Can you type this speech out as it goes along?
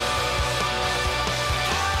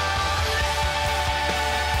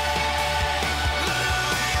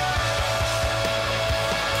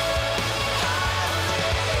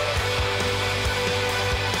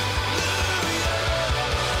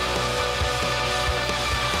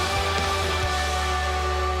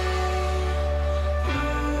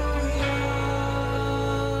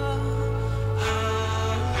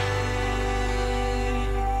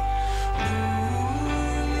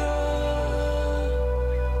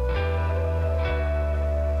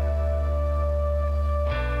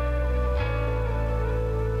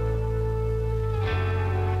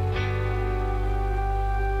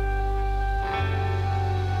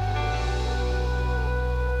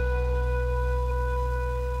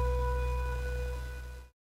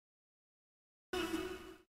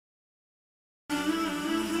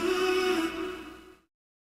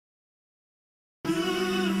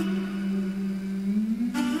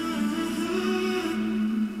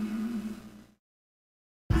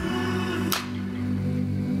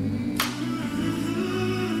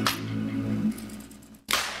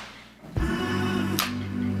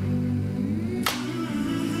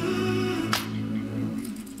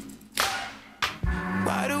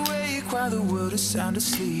while the world is sound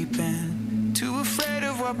asleep, and too afraid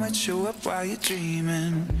of what might show up while you're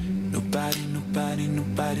dreaming.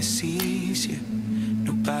 Nobody sees you.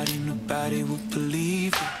 Nobody will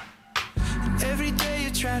believe you. And every day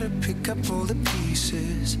you try to pick up all the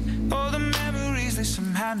pieces, all the memories, they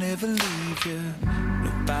somehow never leave you.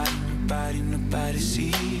 Nobody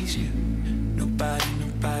sees you.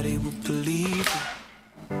 Nobody will believe you.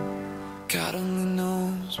 God only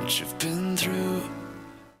knows what you've been through.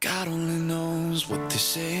 God only knows what they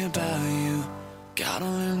say about you. God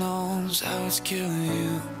only knows how it's killing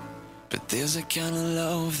you. But there's a kind of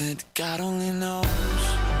love that God only knows.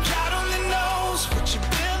 God only knows what you've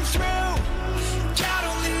been through. God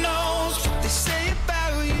only knows what they say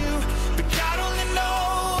about you. But God only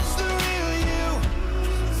knows the real you.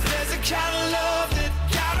 There's a kind of love that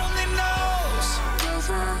God only knows. There's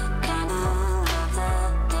a kind of love.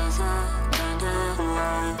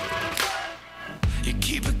 You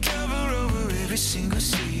keep a cover over every single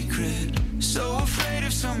secret. So afraid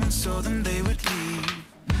if someone saw them they would leave.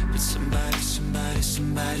 But somebody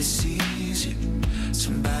sees you.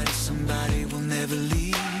 Somebody will never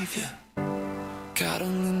leave you. God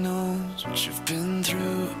only knows what you've been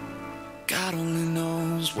through. God only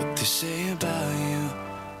knows what they say about you.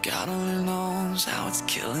 God only knows how it's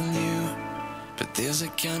killing you. But there's a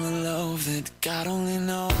kind of love that God only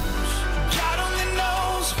knows. God only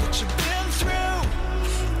knows what you've been through.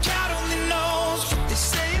 God only knows what they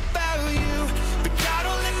say about you. But God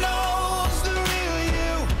only knows the real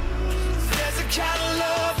you. There's a kind of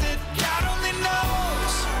love that God only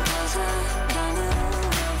knows. There's a kind of love.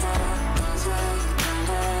 There's a kind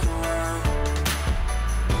of love.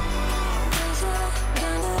 There's a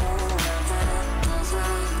kind of love. There's a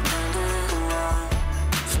kind of love.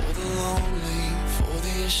 For the lonely, for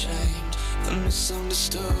the ashamed, the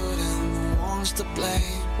misunderstood and the ones to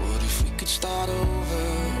blame. What if we could start over?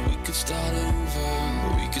 We could start over.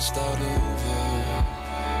 We could start over.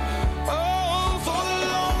 Oh, for the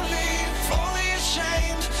lonely, for the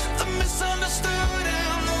ashamed, the misunderstood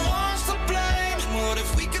and the ones to blame. What if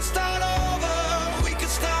we could start over? We could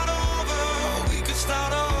start over. We could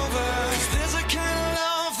start over. 'Cause there's a kind of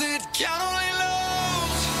love that God only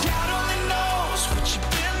knows. God only knows what you've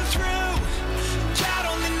been through. God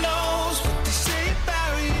only knows what they say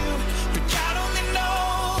about you. But God only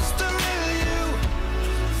knows the real you.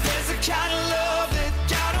 There's a kind of love that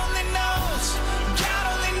God only knows. God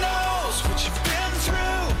only knows what you've been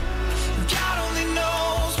through. God only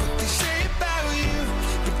knows what they say about you.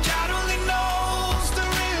 But God only knows the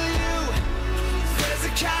real you. There's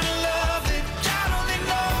a kind of love that God only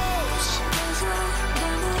knows. There's a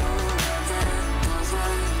kind of love. There's a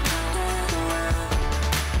kind of love.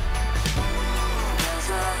 There's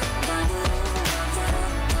a kind of love.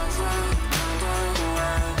 There's a kind of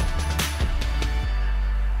love.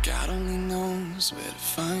 God only knows where to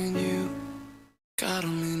find you. God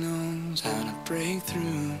only knows how to break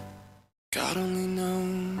through. God only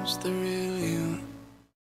knows the real you.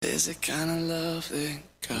 There's a kind of love that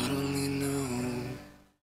God only knows.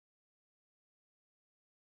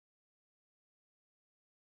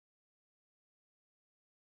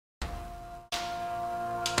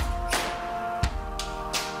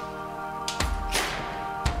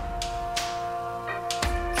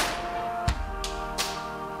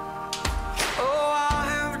 Oh, I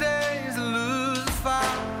have days to lose the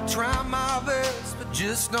fight. Try my best, but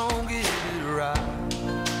just don't get it right.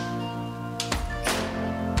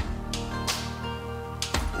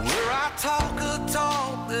 Where I talk a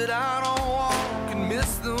talk that I don't walk and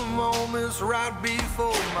miss the moments right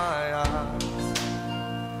before my eyes.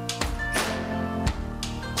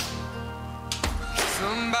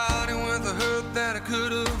 Somebody with a hurt that I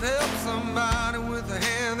could have helped. Somebody with a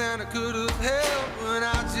hand that I could have held. When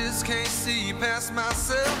I just can't see past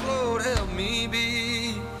myself, Lord, help me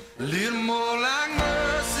be a little more like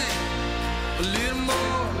mercy, a little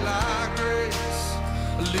more like grace,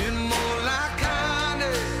 a little more like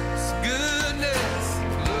kindness, goodness,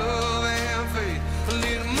 love and faith, a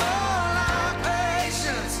little more like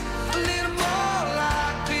patience, a little more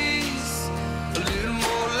like peace, a little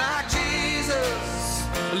more like Jesus,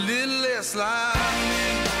 a little less like me.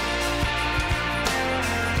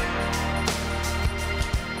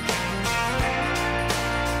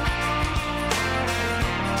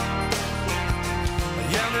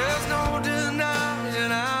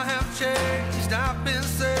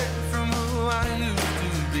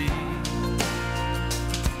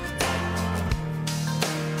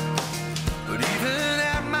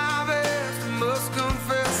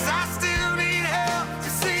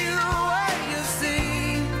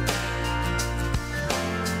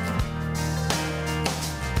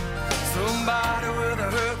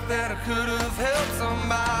 that I could have helped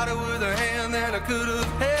somebody with a hand that I could have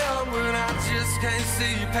held when I just can't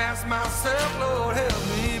see past myself. Lord, help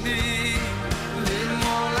me be a little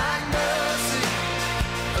more like mercy,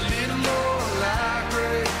 a little more like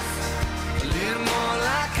grace, a little more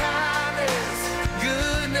like kindness,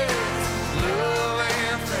 goodness, love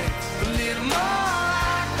and faith, a little more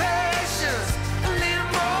like patience, a little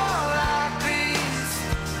more like peace,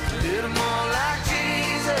 a little more like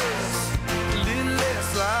Jesus, a little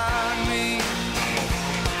less like me.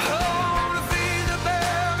 Oh, I wanna feed the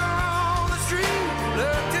beggar on the street,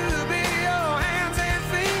 love to be your hands and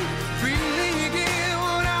feet, freely give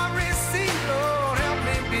what I receive. Lord, help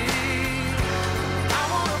me be. I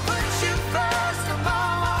wanna put you first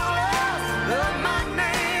above all else, love my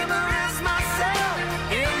neighbor as myself,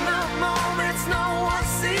 in the moments no one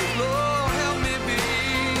sees. Lord, help me be.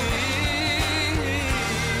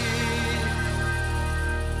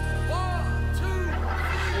 1, 2,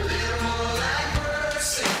 a little more like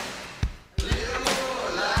mercy, a little more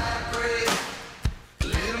like grace, a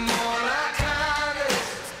little more like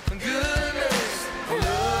kindness, goodness,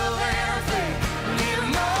 love and faith, a little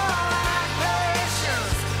more like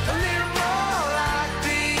patience, a little more like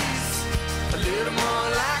peace, a little more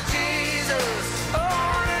like Jesus, oh,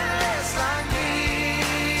 a little less like me,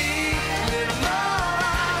 a little more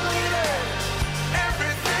like living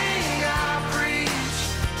everything I preach,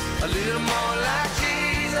 a little more like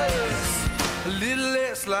Jesus, a little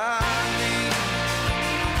less like me.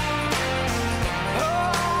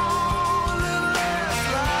 Oh, a little less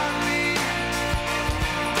like me.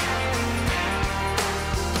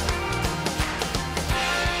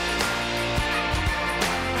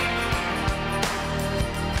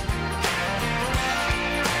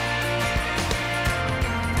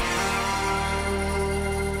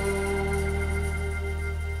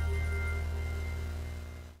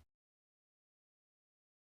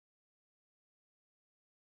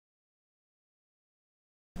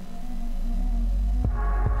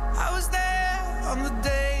 I was there on the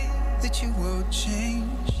day that you were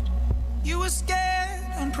changed. You were scared,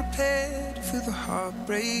 unprepared for the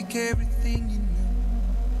heartbreak. Everything you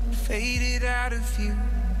knew faded out of you,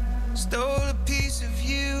 stole a piece of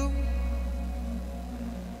you.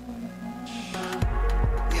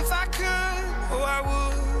 If I could, oh, I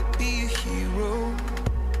would be a hero,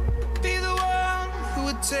 be the one who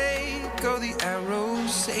would take all the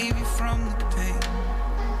arrows, save you from the pain,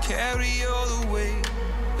 carry all the weight.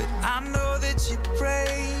 But I know that you're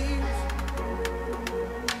brave.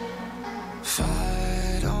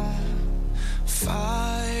 Fight on,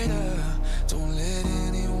 fighter. Don't let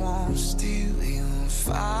anyone steal your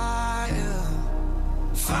fire.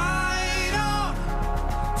 Fight on,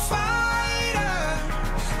 fighter.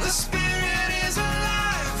 The spirit is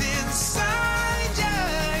alive inside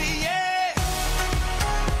you, yeah.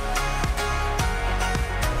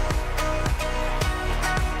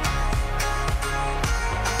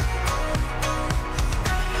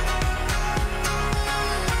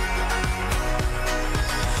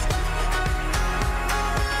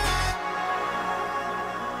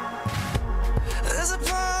 There's a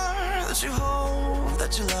part that you hold,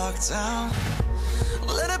 that you lock down.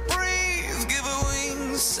 Let it breathe, give it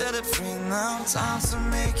wings, set it free now. Time to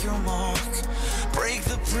make your mark, break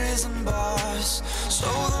the prison bars, show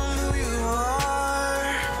them who you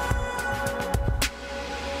are.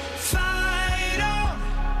 Fight on,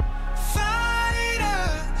 fighter.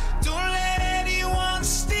 Don't let anyone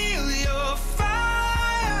steal your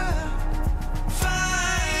fire.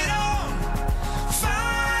 Fight on,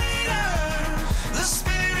 fighter. The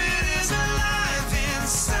spirit is alive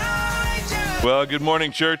inside you. Well, good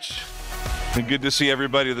morning, church. And good to see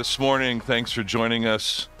everybody this morning. Thanks for joining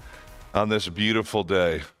us on this beautiful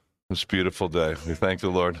day. This beautiful day. We thank the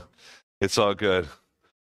Lord. It's all good.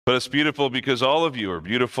 But it's beautiful because all of you are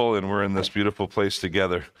beautiful, and we're in this beautiful place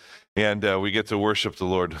together. And we get to worship the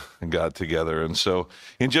Lord and God together. And so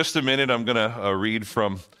in just a minute, I'm going to read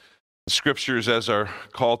from the scriptures as our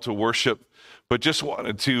call to worship. But just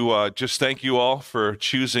wanted to just thank you all for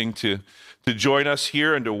choosing to join us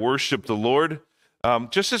here and to worship the Lord.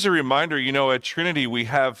 Just as a reminder, you know, at Trinity, we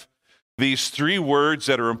have these 3 words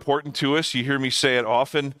that are important to us. You hear me say it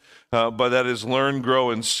often, but that is learn,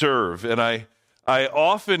 grow, and serve. And I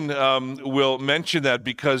often will mention that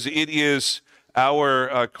because it is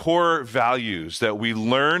our core values, that we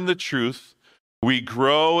learn the truth, we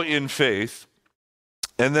grow in faith,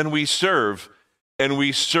 and then we serve, and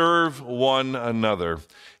we serve one another.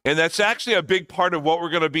 And that's actually a big part of what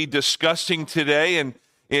we're going to be discussing today and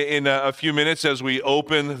in a few minutes as we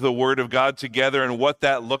open the Word of God together and what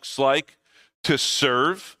that looks like to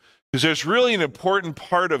serve. Because there's really an important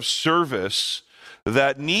part of service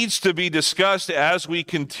that needs to be discussed as we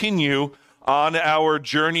continue on our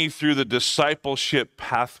journey through the discipleship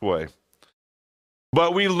pathway.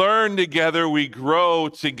 But we learn together, we grow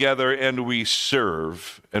together, and we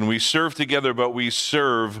serve. And we serve together, but we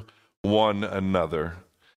serve one another.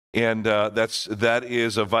 And that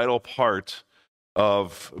is a vital part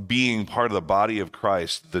of being part of the body of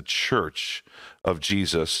Christ, the church of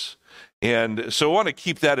Jesus. And so I want to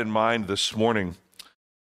keep that in mind this morning.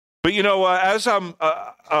 But as I'm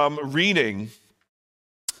reading,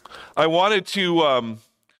 I wanted to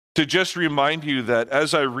just remind you that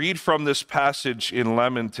as I read from this passage in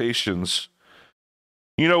Lamentations,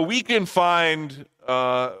 we can find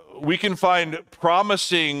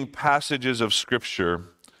promising passages of Scripture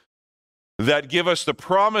that give us the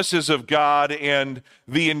promises of God and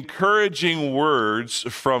the encouraging words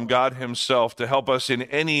from God himself to help us in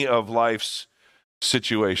any of life's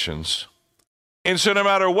situations. And so no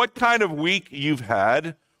matter what kind of week you've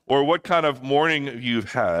had or what kind of morning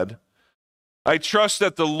you've had, I trust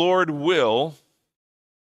that the Lord will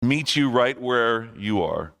meet you right where you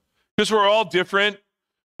are. Because we're all different,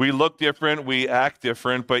 we look different, we act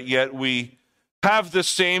different, but yet we have the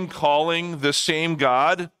same calling, the same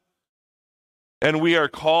God, and we are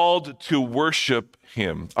called to worship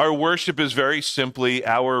him. Our worship is very simply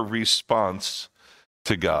our response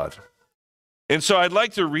to God. And so I'd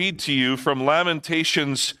like to read to you from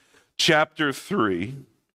Lamentations chapter 3.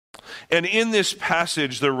 And in this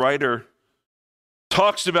passage, the writer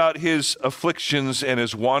talks about his afflictions and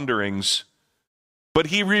his wanderings, but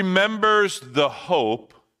he remembers the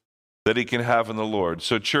hope that he can have in the Lord.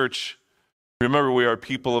 So church, remember we are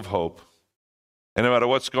people of hope. And no matter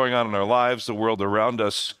what's going on in our lives, the world around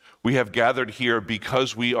us, we have gathered here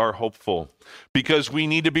because we are hopeful, because we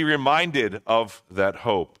need to be reminded of that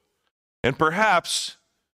hope. And perhaps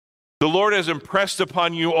the Lord has impressed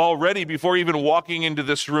upon you already before even walking into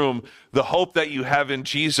this room the hope that you have in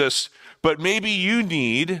Jesus, but maybe you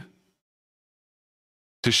need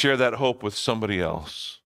to share that hope with somebody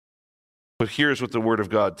else. But here's what the Word of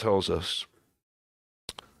God tells us.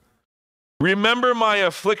 Remember my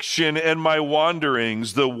affliction and my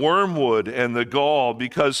wanderings, the wormwood and the gall,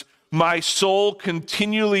 because my soul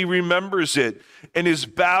continually remembers it and is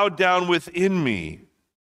bowed down within me.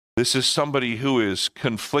 This is somebody who is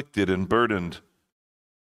conflicted and burdened.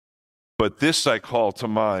 But this I call to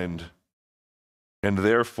mind, and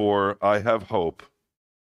therefore I have hope.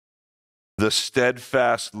 The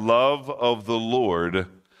steadfast love of the Lord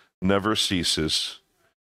never ceases.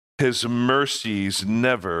 His mercies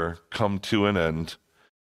never come to an end.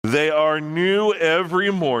 They are new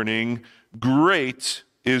every morning. Great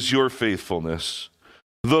is your faithfulness.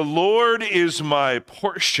 The Lord is my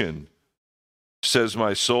portion, says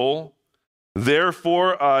my soul.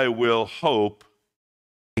 Therefore I will hope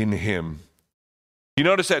in him. You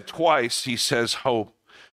notice that twice he says hope.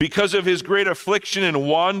 Because of his great affliction and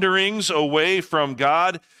wanderings away from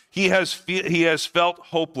God, he has felt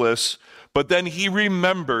hopeless. But then he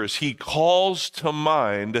remembers, he calls to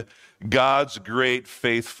mind God's great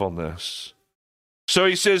faithfulness. So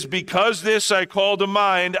he says, because this I call to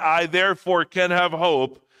mind, I therefore can have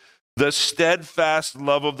hope. The steadfast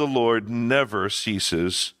love of the Lord never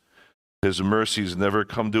ceases. His mercies never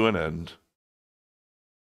come to an end.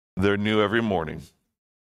 They're new every morning.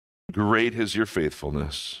 Great is your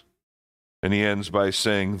faithfulness. And he ends by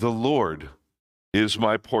saying, the Lord is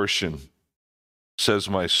my portion, says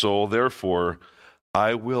my soul. Therefore,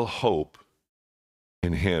 I will hope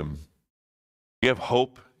in him. You have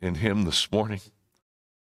hope in him this morning?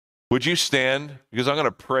 Would you stand? Because I'm going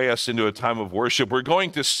to pray us into a time of worship. We're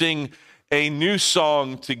going to sing a new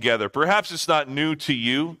song together. Perhaps it's not new to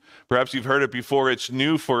you. Perhaps you've heard it before. It's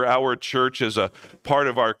new for our church as a part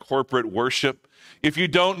of our corporate worship. If you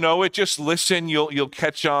don't know it, just listen. You'll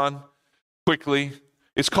catch on quickly.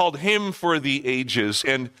 It's called Hymn for the Ages,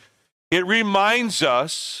 and it reminds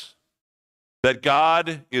us that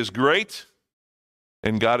God is great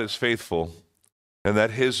and God is faithful, and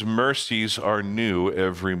that his mercies are new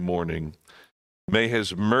every morning. May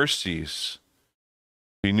his mercies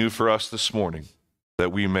be new for us this morning,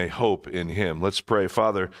 that we may hope in him. Let's pray.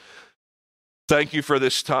 Father, thank you for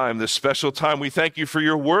this time, this special time. We thank you for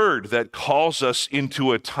your word that calls us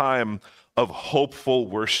into a time of hopeful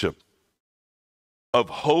worship, of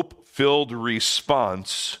hope-filled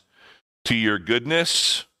response to your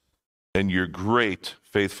goodness and your great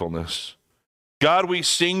faithfulness. God, we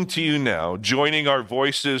sing to you now, joining our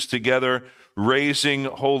voices together, raising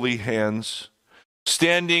holy hands,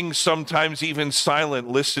 standing sometimes even silent,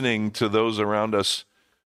 listening to those around us,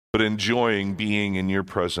 but enjoying being in your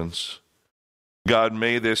presence. God,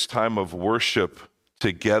 may this time of worship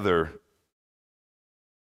together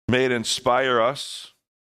May it inspire us.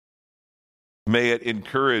 May it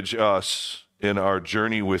encourage us in our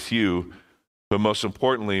journey with you. But most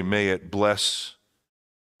importantly, may it bless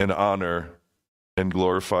and honor and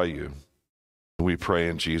glorify you. We pray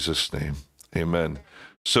in Jesus' name. Amen.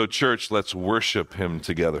 So, church, let's worship him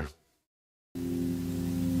together.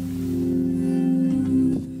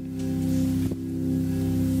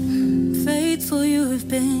 Faithful you have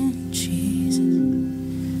been, Jesus.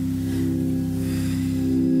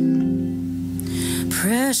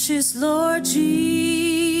 Precious Lord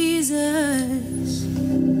Jesus,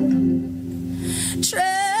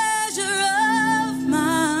 treasure of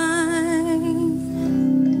mine.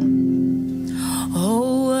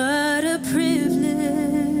 Oh, what a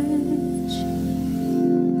privilege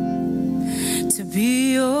to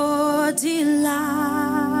be your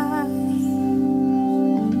delight.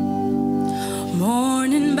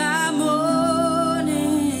 Morning by morning,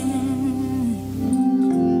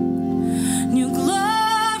 new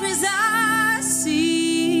glories I see.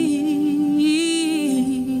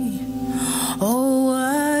 Oh,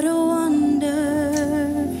 what a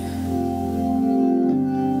wonder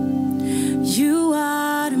you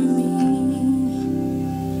are to me.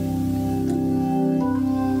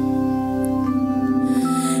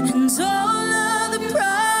 And all of the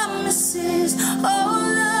promises,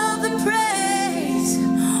 all of the praise,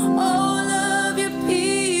 all of your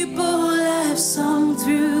people have sung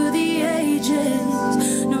through the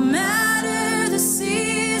ages. No matter the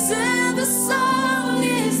season, the song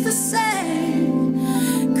is the same.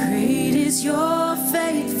 Great is your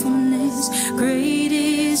faithfulness, great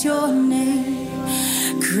is your name.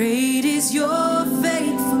 Great is your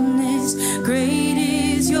faithfulness, great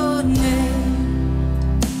is your name.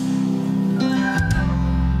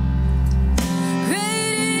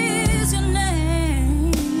 Great is your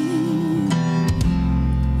name,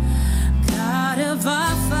 God of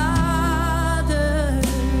our Father.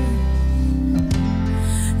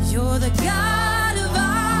 You're the God of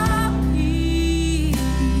our peace,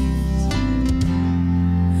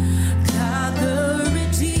 God the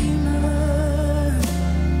Redeemer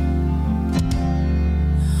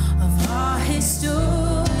of our history.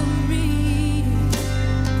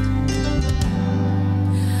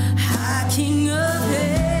 High King of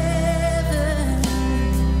heaven,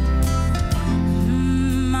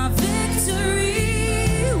 my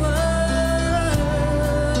victory won.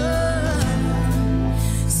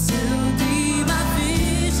 Still be my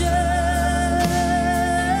vision,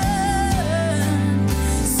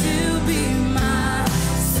 still be my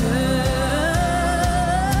son.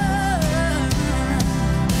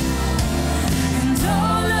 And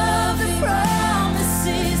all of the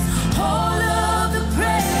promises, all of the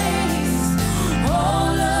praise,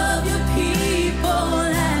 all of your people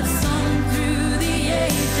have sung through the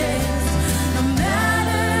ages. No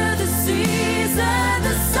matter the season,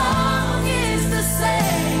 the song is the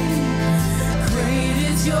same. Great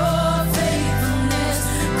is your faithfulness,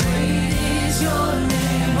 great is your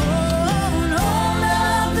name. Oh, and all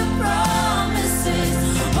of the promises,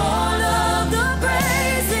 all of the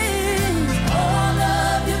praises, all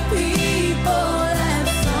of your people have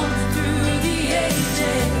sung through the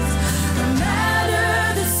ages. No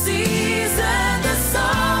matter the season, the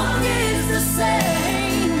song is the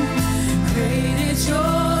same. Great is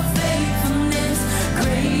your faithfulness,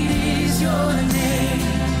 great is your name.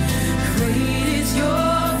 Great is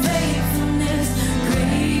your faithfulness,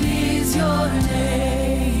 great is your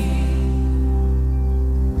name.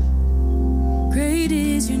 Great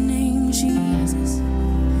is your name, Jesus.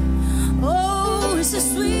 Oh, it's the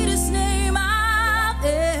sweetest name I've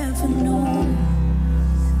ever known.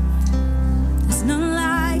 There's none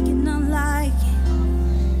like it, none like it.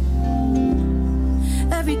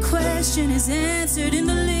 Every question is answered in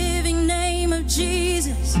the living name of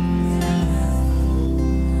Jesus.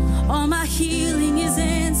 All my healing is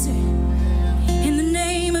answered in the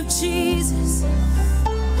name of Jesus.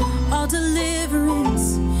 All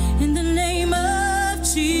deliverance in the name of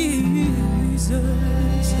Jesus.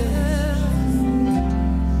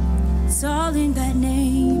 It's all in that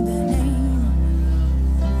name, that name.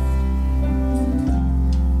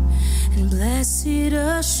 And blessed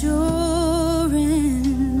assurance,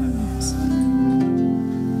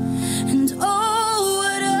 and oh,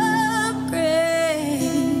 what a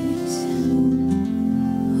grace.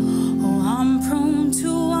 Oh, I'm prone to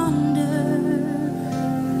wonder,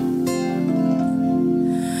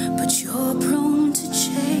 but you're prone to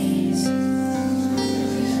chase.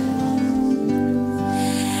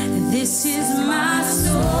 This is my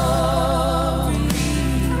story.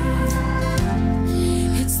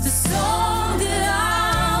 It's the song that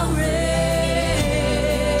I'll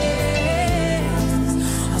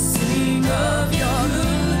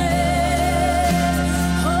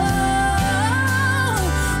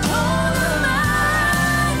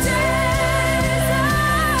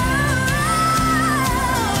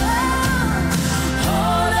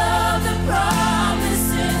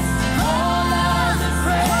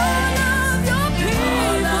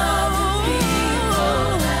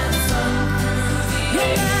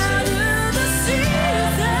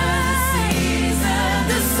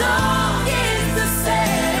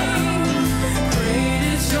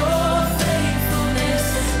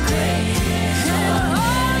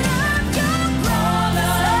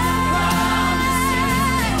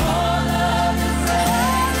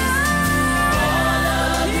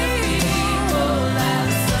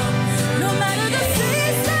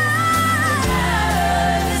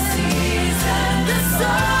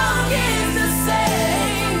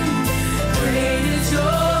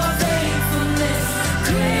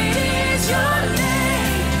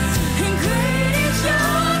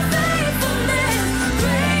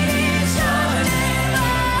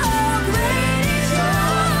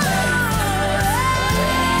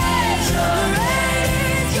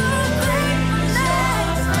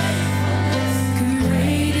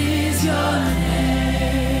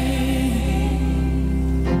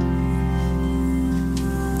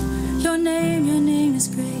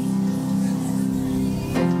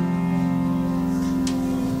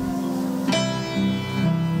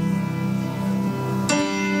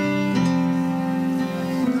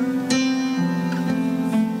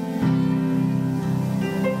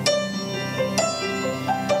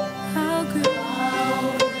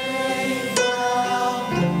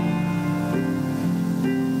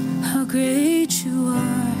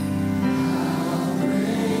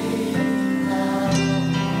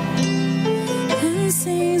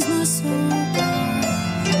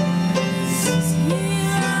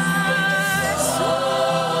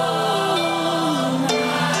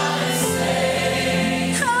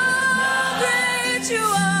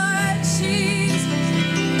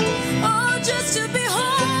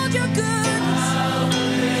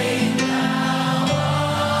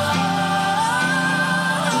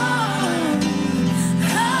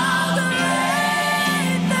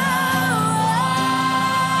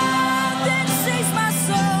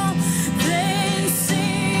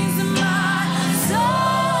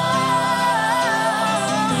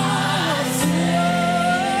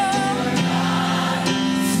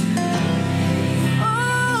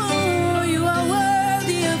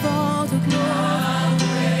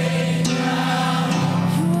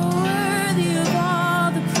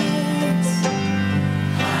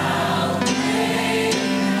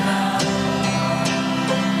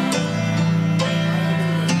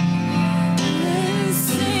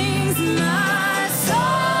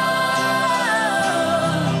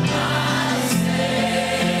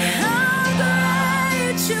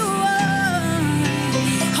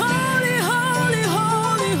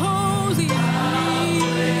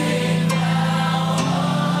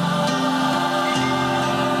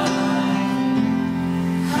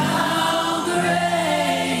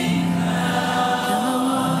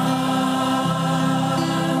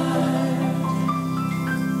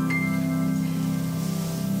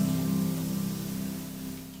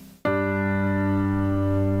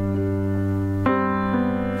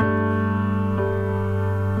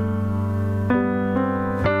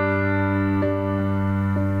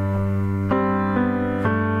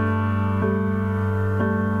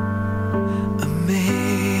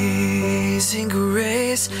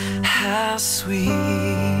how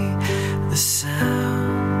sweet the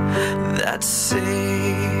sound that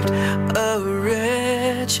saved a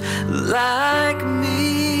wretch like me.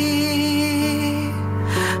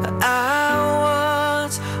 I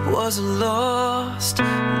once was lost,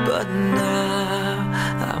 but now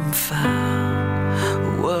I'm found.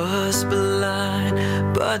 Was blind,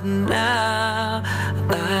 but now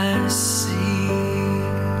I see.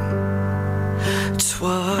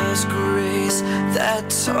 'Twas grace that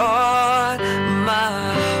taught my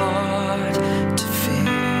heart to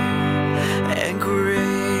fear, and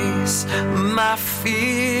grace my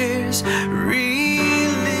fears relieved.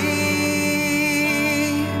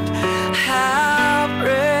 How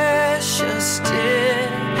precious did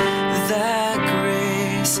that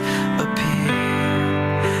grace appear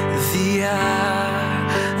the hour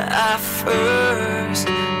I first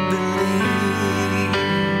believed.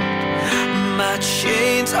 My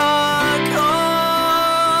chains are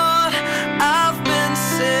gone, I've been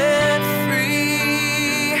set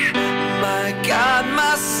free. My God,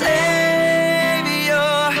 my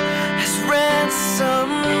Savior has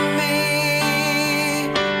ransomed me.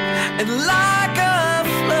 And like a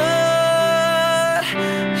flood,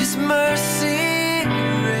 His mercy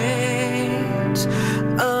reigns.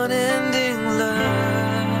 Unending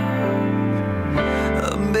love,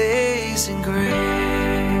 amazing grace.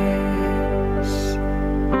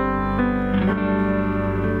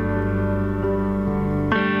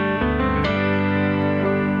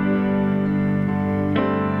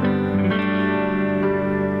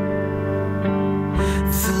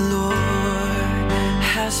 The Lord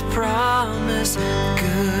has promised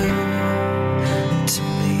good to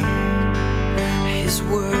me. His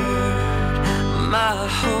word, my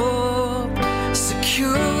hope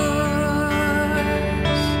secures.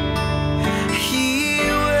 He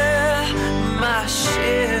will my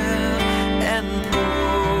shield and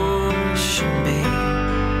portion be,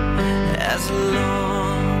 as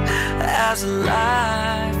long as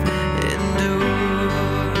life endures.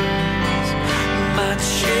 My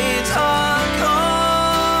chains are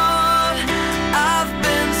gone, I've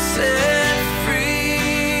been set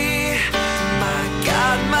free. My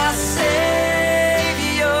God, my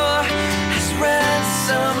Savior has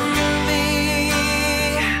ransomed me.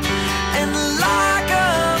 And like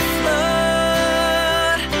a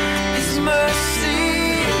flood, His mercy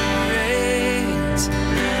reigns.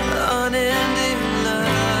 Unending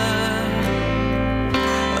love,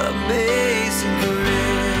 amazing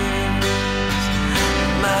grace.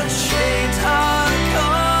 My chains are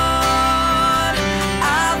gone,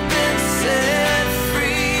 I've been set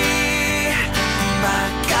free. My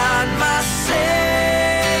God, my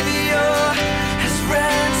Savior has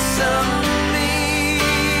ransomed me.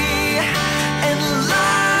 And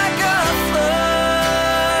like a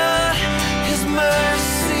flood, His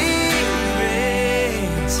mercy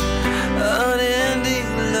reigns. Unending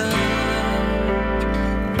love,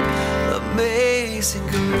 amazing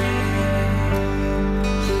grace.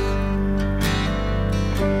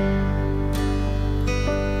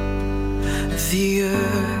 The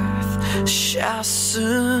earth shall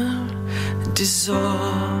soon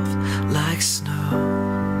dissolve like snow.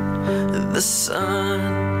 The sun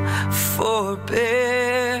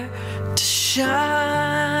forbear to shine.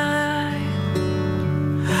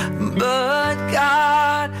 But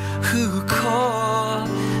God, who called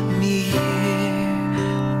me here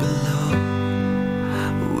below,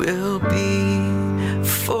 will be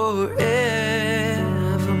forever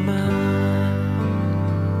mine.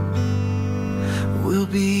 Will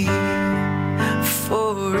be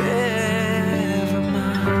forever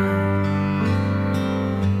mine.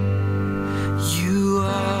 You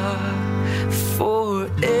are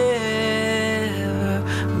forever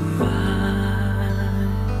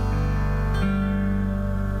mine.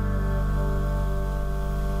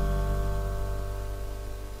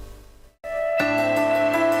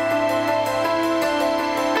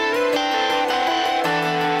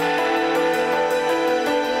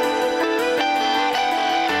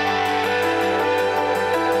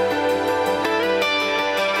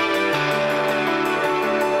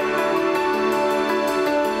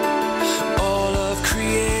 All of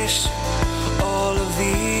creation, all of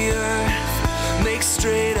the earth, make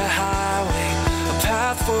straight a highway, a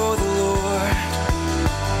path for the Lord.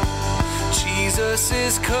 Jesus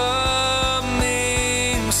is coming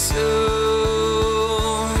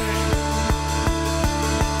soon.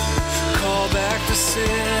 Call back the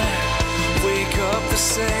sinner, wake up the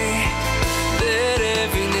saint. Let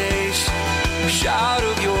every nation shout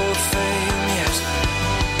of your fame. Yes,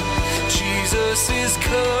 Jesus is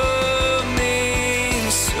coming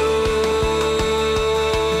soon.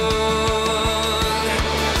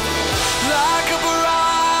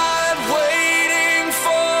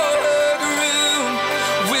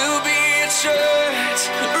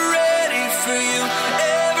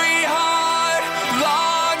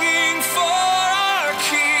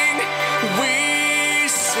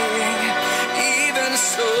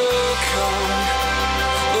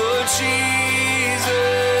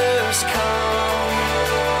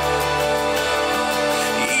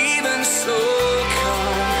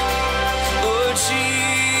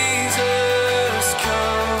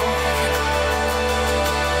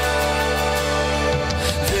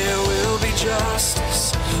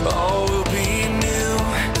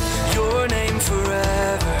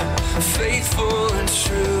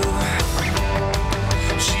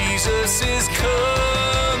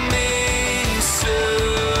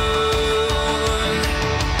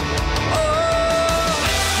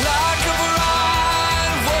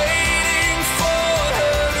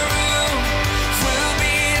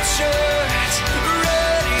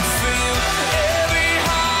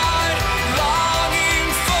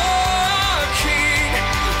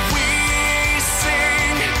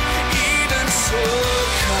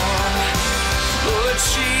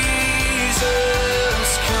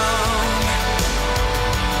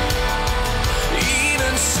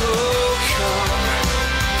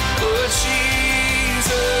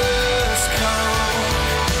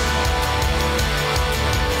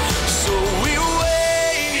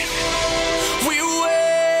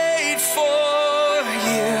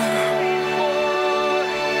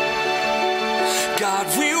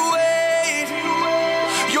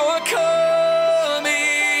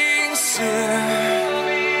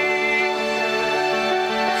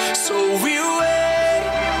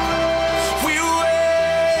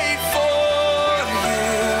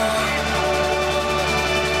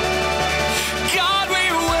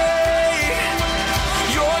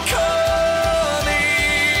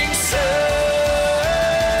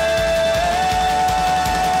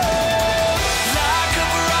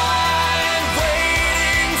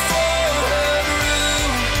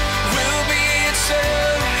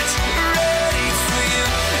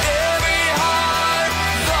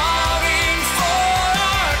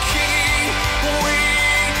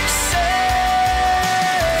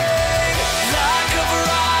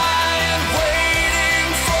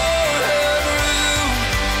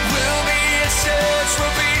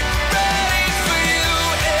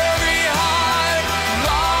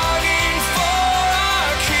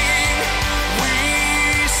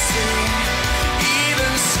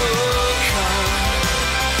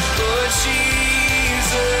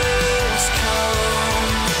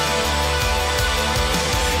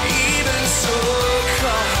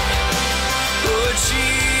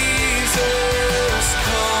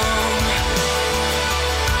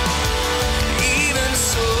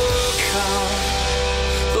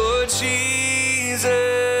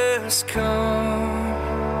 Jesus, come.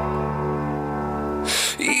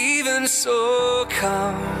 Even so,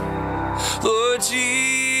 come, Lord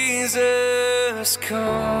Jesus,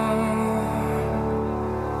 come.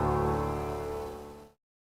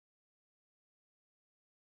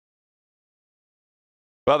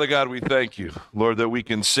 Father God, we thank you, Lord, that we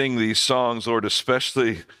can sing these songs, Lord,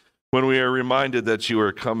 especially when we are reminded that you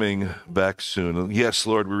are coming back soon. Yes,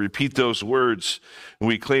 Lord, we repeat those words, and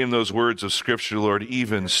we claim those words of Scripture, Lord,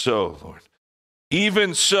 even so, Lord.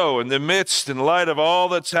 Even so, in the midst, in light of all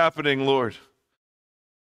that's happening, Lord,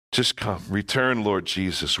 just come, return, Lord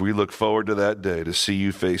Jesus. We look forward to that day to see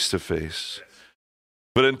you face to face.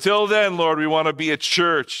 But until then, Lord, we want to be a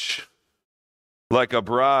church like a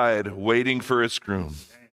bride waiting for its groom,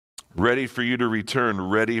 ready for you to return,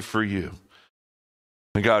 ready for you.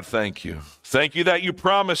 And God, thank you. Thank you that you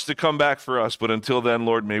promised to come back for us, but until then,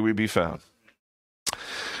 Lord, may we be found.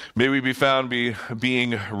 May we be found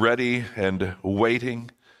being ready and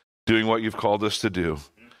waiting, doing what you've called us to do.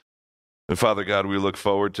 And Father God, we look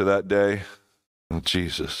forward to that day,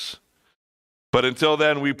 Jesus. But until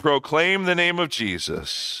then, we proclaim the name of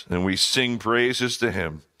Jesus, and we sing praises to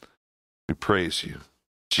him. We praise you. In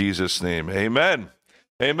Jesus' name, amen.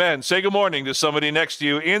 Amen. Say good morning to somebody next to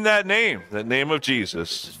you in that name of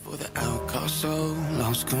Jesus. For the outcast soul,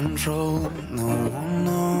 lost control, no one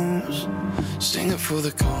knows. Sing it for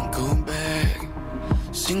the can't go back.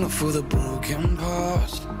 Sing it for the broken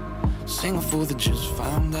past. Sing it for the just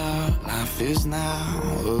found out. Life is now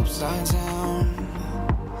upside down.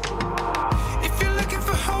 If you're looking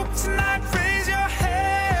for hope tonight, raise your hand.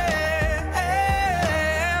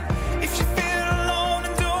 If you feel alone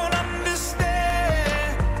and don't understand,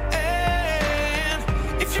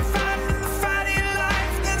 if you're fighting the fight of your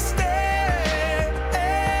life, then stand.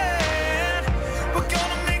 We're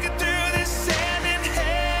gonna make it through this hand in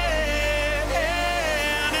hand.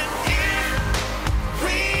 And if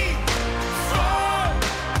we fall,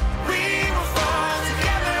 we will fall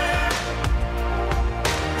together.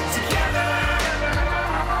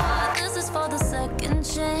 This is for the second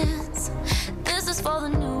chance. This is for the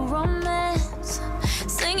new romance.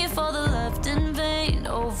 Sing it for the left in vain.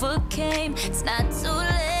 Overcame. It's not too late.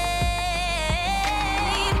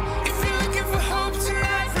 If you're looking for hope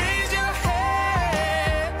tonight, raise your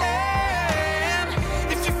hand.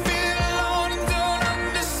 If you feel alone and don't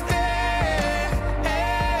understand,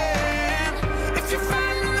 if you're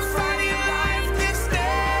fighting the fight of your life, then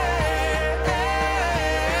stand.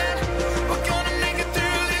 We're gonna make it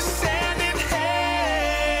through this hand in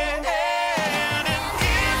hand. And if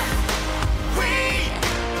we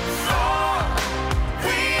fall,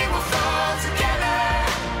 we will fall together.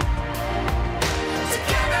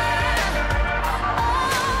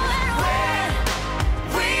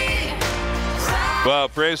 Well,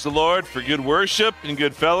 praise the Lord for good worship and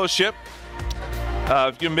good fellowship.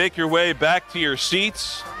 If you can make your way back to your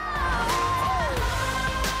seats.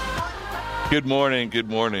 Good morning, good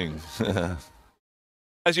morning.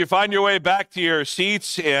 As you find your way back to your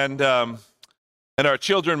seats and our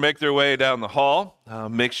children make their way down the hall,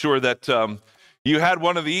 make sure that you had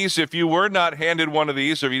one of these. If you were not handed one of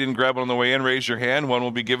these, or if you didn't grab one on the way in, raise your hand. One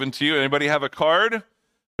will be given to you. Anybody have a card?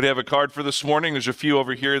 Anybody have a card for this morning? There's a few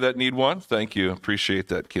over here that need one. Thank you. Appreciate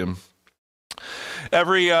that, Kim.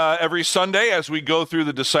 Every Sunday, as we go through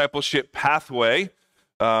the discipleship pathway,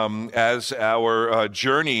 as our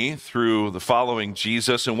journey through the following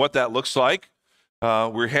Jesus and what that looks like,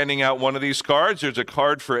 we're handing out one of these cards. There's a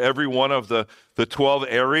card for every one of the 12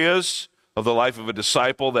 areas of the life of a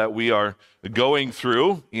disciple that we are going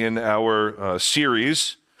through in our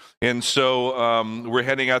series. And so we're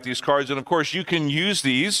handing out these cards. And, of course, you can use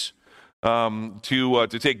these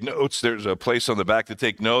to take notes. There's a place on the back to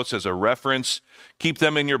take notes as a reference. Keep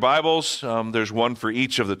them in your Bibles. There's one for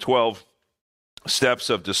each of the 12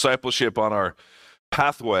 steps of discipleship on our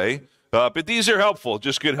pathway. But these are helpful,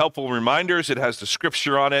 just good, helpful reminders. It has the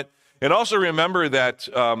scripture on it. And also remember that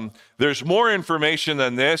there's more information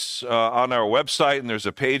than this on our website, and there's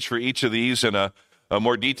a page for each of these and a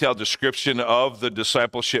more detailed description of the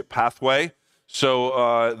discipleship pathway.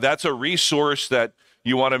 So that's a resource that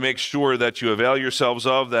you want to make sure that you avail yourselves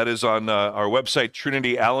of. That is on our website,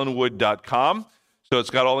 trinityallenwood.com. So it's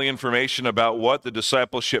got all the information about what the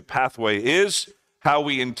discipleship pathway is, how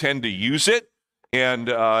we intend to use it, and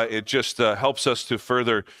it just helps us to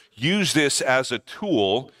further use this as a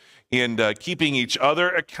tool in keeping each other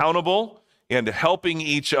accountable and helping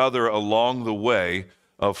each other along the way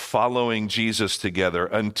of following Jesus together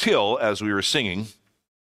until, as we were singing,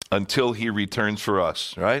 until he returns for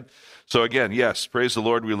us, right? So again, yes, praise the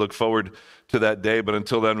Lord. We look forward to that day, but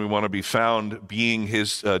until then, we want to be found being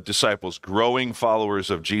his disciples, growing followers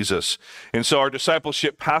of Jesus. And so our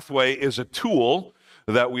discipleship pathway is a tool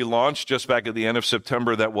that we launched just back at the end of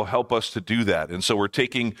September that will help us to do that. And so we're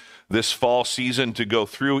taking this fall season to go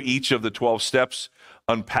through each of the 12 steps,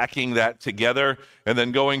 unpacking that together, and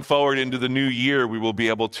then going forward into the new year, we will be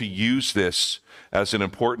able to use this as an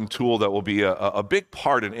important tool that will be a big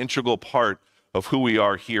part, an integral part of who we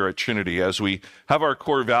are here at Trinity. As we have our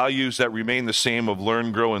core values that remain the same of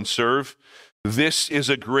learn, grow, and serve, this is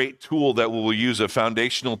a great tool that we will use, a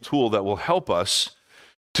foundational tool that will help us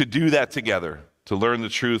to do that together, to learn the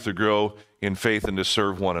truth, to grow in faith, and to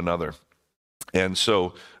serve one another. And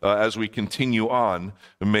so as we continue on,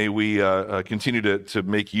 may we continue to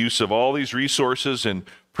make use of all these resources in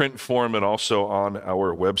print form and also on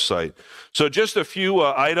our website. So just a few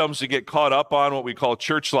items to get caught up on what we call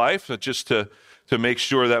church life, just to make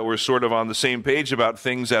sure that we're sort of on the same page about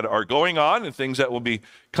things that are going on and things that will be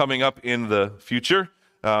coming up in the future.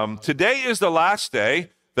 Today is the last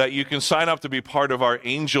day that you can sign up to be part of our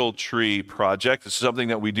Angel Tree project. This is something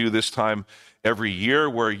that we do this time every year,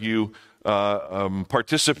 where you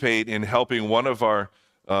participate in helping one of our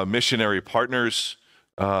missionary partners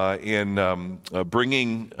in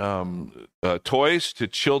bringing toys to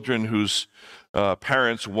children whose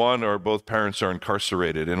parents, one or both parents, are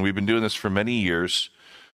incarcerated. And we've been doing this for many years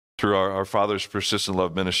through our Father's Persistent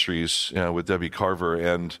Love Ministries with Debbie Carver.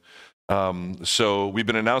 And so we've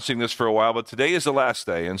been announcing this for a while, but today is the last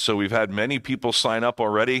day. And so we've had many people sign up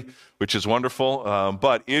already, which is wonderful.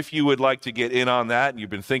 But if you would like to get in on that, and you've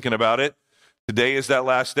been thinking about it, today is that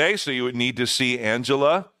last day. So you would need to see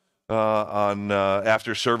Angela on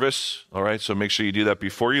after service. All right. So make sure you do that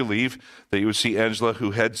before you leave, that you would see Angela,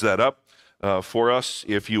 who heads that up for us.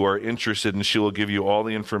 If you are interested, and she will give you all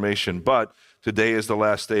the information. But today is the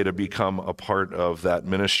last day to become a part of that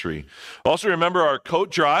ministry. Also remember our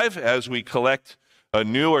coat drive as we collect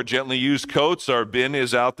new or gently used coats. Our bin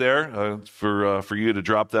is out there for you to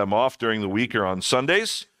drop them off during the week or on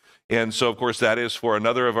Sundays. And so, of course, that is for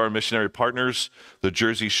another of our missionary partners, the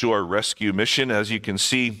Jersey Shore Rescue Mission. As you can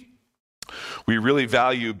see, we really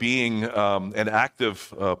value being an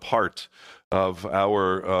active part of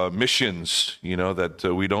our missions,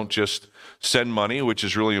 that we don't just send money, which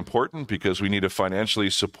is really important because we need to financially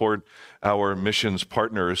support our missions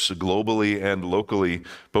partners globally and locally,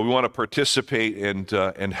 but we want to participate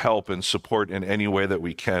and help and support in any way that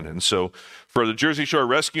we can. And so for the Jersey Shore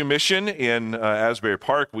Rescue Mission in Asbury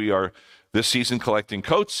Park, we are this season collecting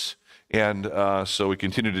coats, and so we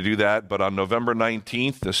continue to do that. But on November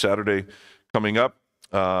 19th, the Saturday coming up,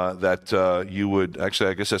 that you would actually,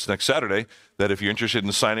 I guess that's next Saturday, that if you're interested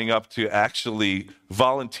in signing up to actually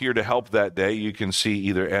volunteer to help that day, you can see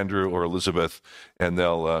either Andrew or Elizabeth, and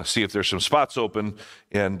they'll see if there's some spots open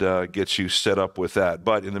and get you set up with that.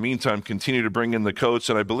 But in the meantime, continue to bring in the coats,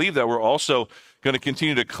 and I believe that we're also going to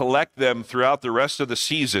continue to collect them throughout the rest of the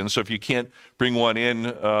season. So if you can't bring one in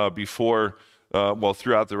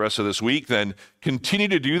throughout the rest of this week, then continue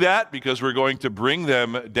to do that, because we're going to bring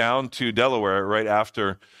them down to Delaware right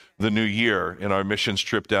after the new year in our missions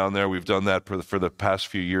trip down there. We've done that for the past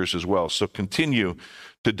few years as well. So continue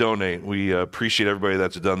to donate. We appreciate everybody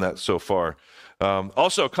that's done that so far.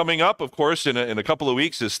 Also coming up, of course, in a couple of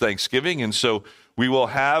weeks is Thanksgiving, and so we will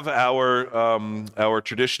have our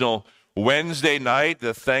traditional Wednesday night,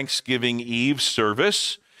 the Thanksgiving Eve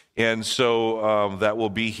service. And so that will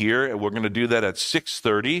be here, and we're going to do that at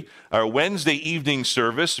 6:30. Our Wednesday evening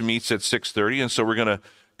service meets at 6:30, and so we're going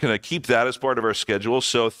to keep that as part of our schedule.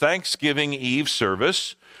 So Thanksgiving Eve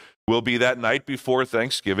service will be that night before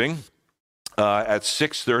Thanksgiving at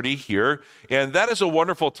 6:30 here, and that is a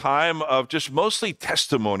wonderful time of just mostly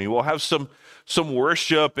testimony. We'll have some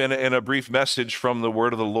worship and a brief message from the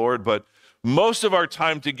Word of the Lord, but most of our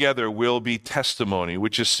time together will be testimony,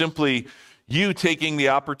 which is simply you taking the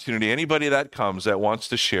opportunity. Anybody that comes that wants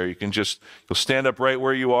to share, you'll stand up right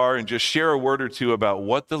where you are and just share a word or two about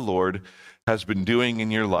what the Lord has been doing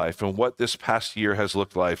in your life and what this past year has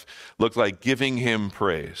looked like, giving him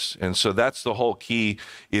praise. And so that's the whole key,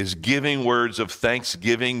 is giving words of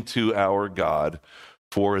thanksgiving to our God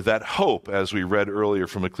for that hope, as we read earlier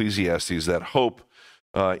from Ecclesiastes, that hope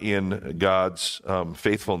in God's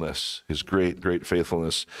faithfulness, his great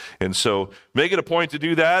faithfulness. And so make it a point to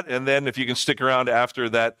do that. And then if you can stick around after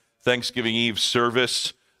that Thanksgiving Eve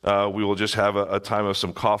service, we will just have a time of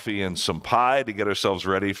some coffee and some pie to get ourselves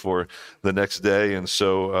ready for the next day. And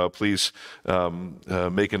so please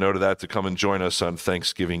make a note of that to come and join us on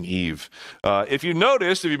Thanksgiving Eve. If you've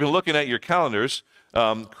been looking at your calendars,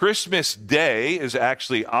 Christmas Day is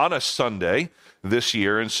actually on a Sunday this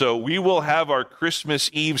year, and so we will have our Christmas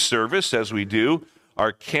Eve service, as we do,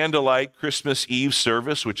 our candlelight Christmas Eve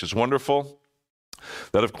service, which is wonderful.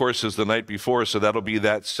 That, of course, is the night before, so that'll be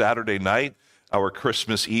that Saturday night, our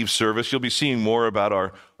Christmas Eve service. You'll be seeing more about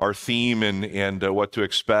our theme and what to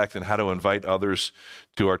expect and how to invite others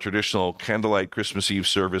to our traditional candlelight Christmas Eve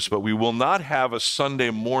service. But we will not have a Sunday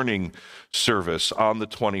morning service on the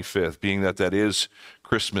 25th, being that is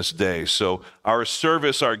Christmas Day. So our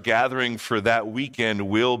service, our gathering for that weekend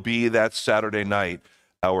will be that Saturday night,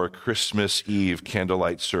 our Christmas Eve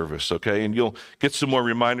candlelight service, okay? And you'll get some more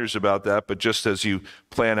reminders about that, but just as you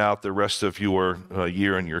plan out the rest of your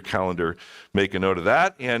year and your calendar, make a note of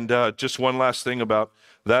that. And just one last thing about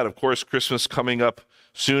that, of course, Christmas coming up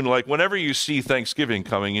soon. Like whenever you see Thanksgiving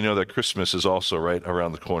coming, you know that Christmas is also right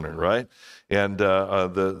around the corner, right? And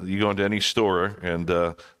you go into any store and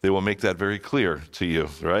they will make that very clear to you,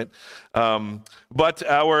 right? But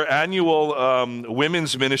our annual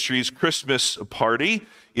Women's Ministries Christmas party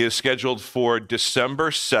is scheduled for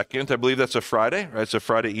December 2nd. I believe that's a Friday, right? It's a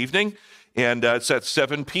Friday evening, and it's at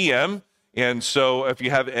 7 p.m. And so if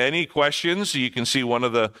you have any questions, you can see one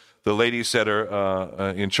of the ladies that are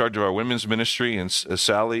in charge of our women's ministry, and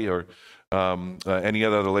Sally or any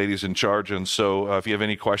other ladies in charge. And so if you have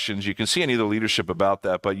any questions, you can see any of the leadership about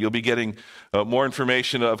that. But you'll be getting more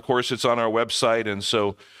information. Of course, it's on our website. And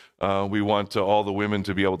so we want all the women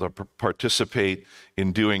to be able to participate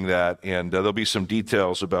in doing that. And there'll be some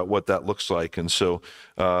details about what that looks like. And so,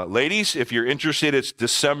 ladies, if you're interested, it's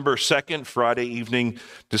December 2nd, Friday evening,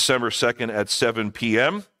 December 2nd at 7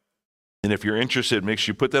 p.m. And if you're interested, make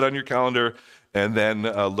sure you put that on your calendar and then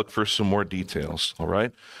look for some more details, all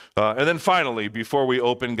right? And then finally, before we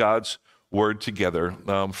open God's Word together,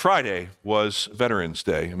 Friday was Veterans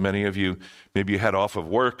Day. Many of you, maybe you had off of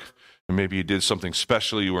work, and maybe you did something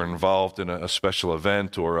special, you were involved in a special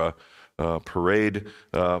event or a parade.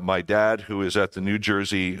 My dad, who is at the New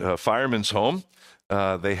Jersey Firemen's Home,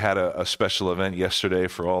 they had a special event yesterday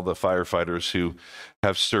for all the firefighters who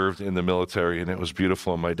have served in the military, and it was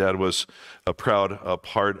beautiful. And my dad was a proud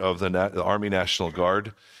part of the Army National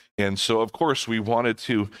Guard. And so, of course, we wanted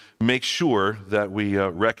to make sure that we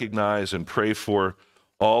recognize and pray for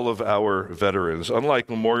all of our veterans. Unlike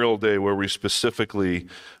Memorial Day, where we specifically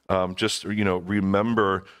just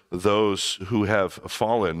remember those who have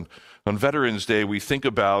fallen, on Veterans Day, we think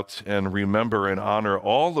about and remember and honor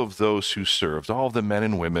all of those who served, all of the men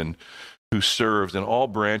and women who served in all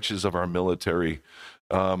branches of our military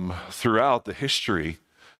throughout the history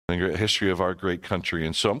of our great country.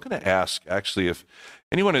 And so I'm going to ask, actually, if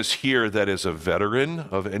anyone is here that is a veteran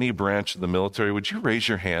of any branch of the military, would you raise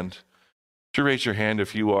your hand? Would you raise your hand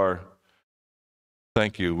if you are?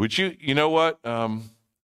 Thank you. Would you, you know what?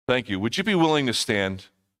 Thank you. Would you be willing to stand?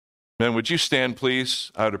 Men, would you stand,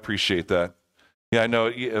 please? I would appreciate that. Yeah, I know,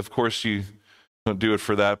 of course, you don't do it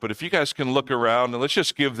for that, but if you guys can look around, and let's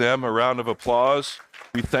just give them a round of applause.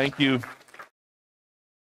 We thank you.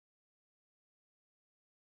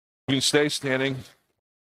 You can stay standing.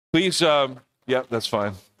 Please, yeah, that's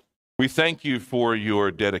fine. We thank you for your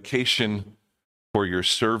dedication, for your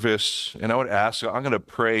service. And I would ask, I'm going to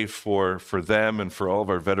pray for them and for all of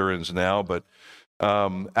our veterans now, but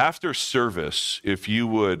after service, if you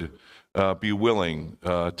would be willing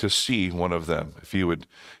to see one of them, if you would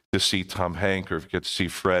to see Tom Hank, or if you get to see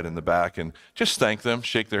Fred in the back, and just thank them,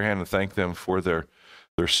 shake their hand and thank them for their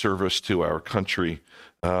service to our country.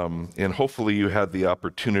 And hopefully you had the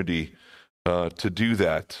opportunity to do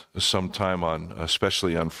that sometime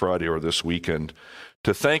especially on Friday or this weekend,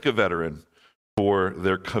 to thank a veteran for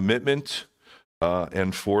their commitment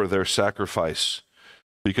and for their sacrifice,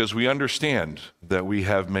 because we understand that we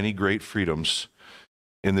have many great freedoms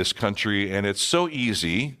in this country, and it's so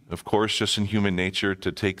easy, of course, just in human nature,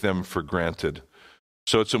 to take them for granted.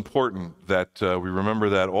 So it's important that we remember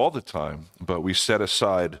that all the time, but we set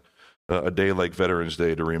aside a day like Veterans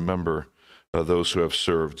Day to remember those who have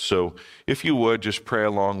served. So if you would, just pray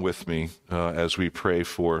along with me as we pray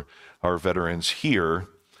for our veterans here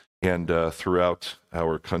and throughout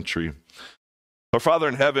our country. Our Father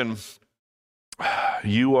in heaven,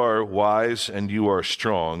 you are wise and you are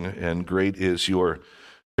strong, and great is your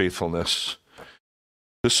faithfulness.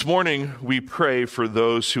 This morning, we pray for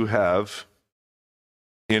those who have,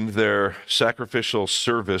 in their sacrificial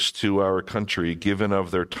service to our country, given of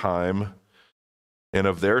their time and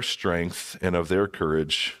of their strength and of their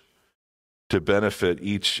courage to benefit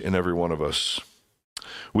each and every one of us.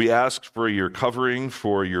 We ask for your covering,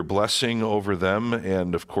 for your blessing over them,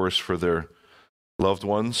 and of course for their loved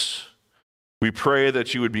ones. We pray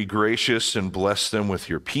that you would be gracious and bless them with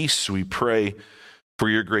your peace. We pray for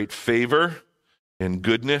your great favor and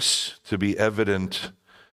goodness to be evident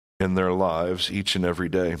in their lives each and every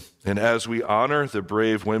day. And as we honor the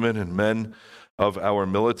brave women and men of our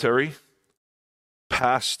military,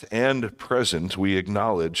 past and present, we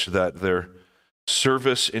acknowledge that their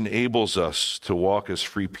service enables us to walk as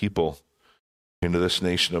free people into this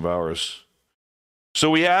nation of ours. So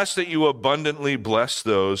we ask that you abundantly bless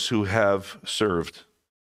those who have served.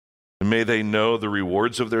 And may they know the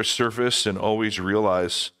rewards of their service and always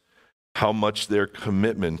realize how much their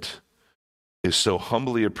commitment is so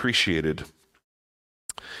humbly appreciated,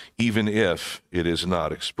 even if it is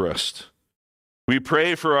not expressed. We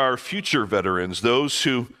pray for our future veterans, those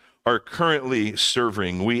who are currently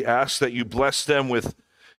serving. We ask that you bless them with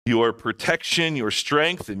your protection, your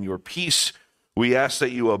strength, and your peace. We ask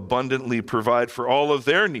that you abundantly provide for all of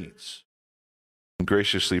their needs and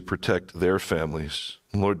graciously protect their families.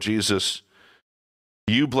 Lord Jesus,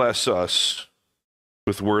 you bless us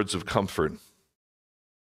with words of comfort.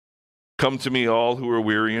 Come to me, all who are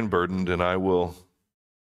weary and burdened, and I will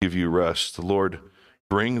give you rest. Lord,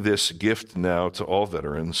 bring this gift now to all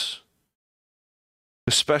veterans,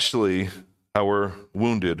 especially our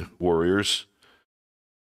wounded warriors.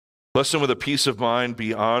 Bless them with a peace of mind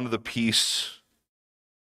beyond the peace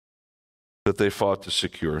that they fought to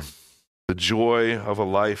secure. The joy of a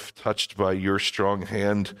life touched by your strong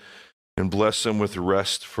hand, and bless them with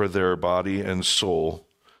rest for their body and soul,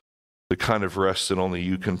 the kind of rest that only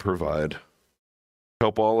you can provide.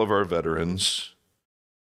 Help all of our veterans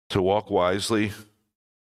to walk wisely,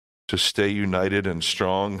 to stay united and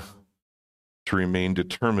strong, to remain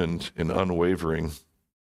determined and unwavering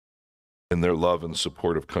in their love and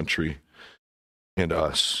support of country and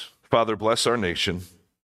us. Father, bless our nation.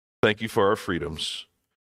 Thank you for our freedoms.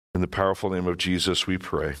 In the powerful name of Jesus, we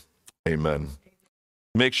pray. Amen.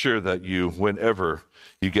 Make sure that you, whenever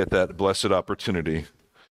you get that blessed opportunity,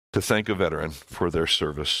 to thank a veteran for their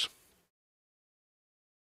service.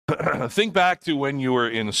 Think back to when you were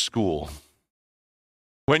in school.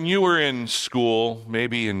 When you were in school,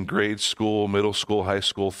 maybe in grade school, middle school, high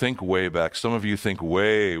school, think way back. Some of you think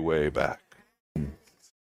way, way back. You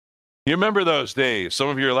remember those days. Some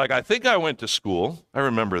of you are like, I think I went to school. I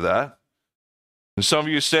remember that. And some of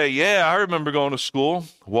you say, yeah, I remember going to school,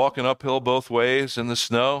 walking uphill both ways in the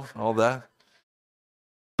snow, all that.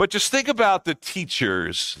 But just think about the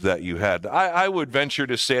teachers that you had. I would venture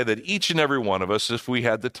to say that each and every one of us, if we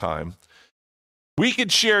had the time, we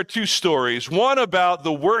could share two stories. One about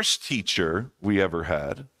the worst teacher we ever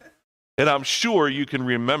had, and I'm sure you can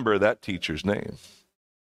remember that teacher's name.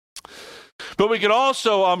 But we could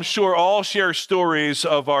also, I'm sure, all share stories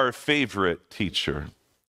of our favorite teacher.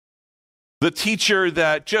 The teacher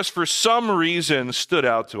that just for some reason stood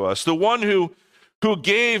out to us. The one who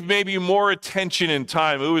gave maybe more attention and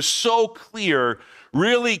time. It was so clear,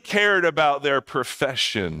 really cared about their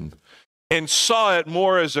profession and saw it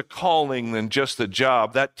more as a calling than just a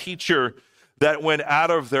job. That teacher that went out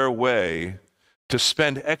of their way to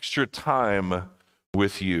spend extra time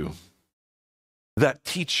with you. That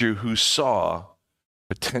teacher who saw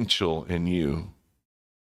potential in you.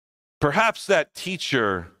 Perhaps that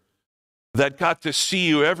teacher that got to see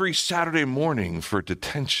you every Saturday morning for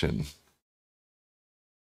detention.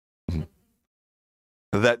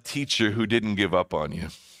 That teacher who didn't give up on you.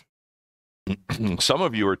 Some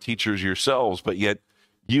of you are teachers yourselves, but yet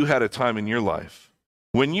you had a time in your life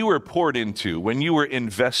when you were poured into, when you were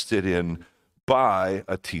invested in by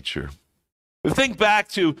a teacher. Think back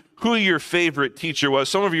to who your favorite teacher was.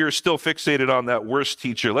 Some of you are still fixated on that worst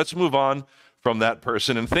teacher. Let's move on from that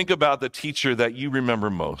person and think about the teacher that you remember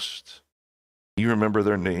most. You remember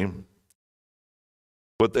their name,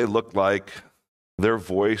 what they looked like, their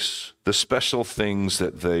voice, the special things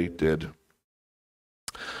that they did.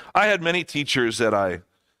 I had many teachers that I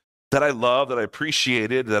loved, that I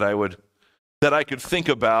appreciated, that I could think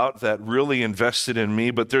about, that really invested in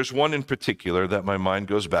me. But there's one in particular that my mind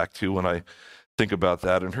goes back to when I think about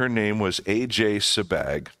that. And her name was A.J.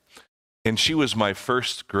 Sabag. And she was my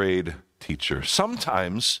first grade teacher.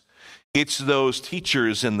 Sometimes it's those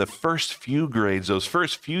teachers in the first few grades, those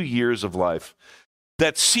first few years of life,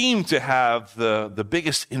 that seem to have the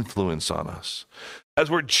biggest influence on us.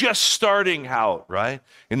 As we're just starting out, right?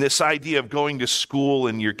 In this idea of going to school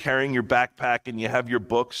and you're carrying your backpack and you have your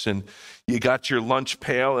books and you got your lunch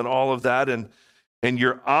pail and all of that. And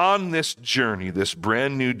you're on this journey, this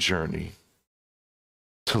brand new journey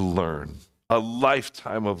to learn, a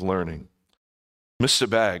lifetime of learning. Miss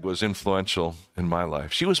Sabag was influential in my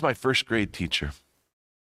life. She was my first grade teacher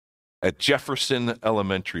at Jefferson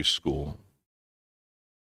Elementary School.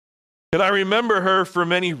 And I remember her for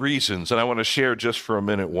many reasons, and I want to share just for a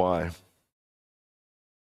minute why.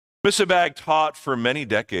 Miss Abag taught for many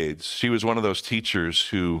decades. She was one of those teachers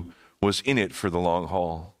who was in it for the long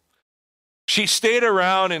haul. She stayed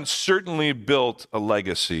around and certainly built a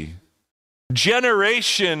legacy.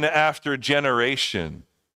 Generation after generation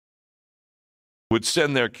would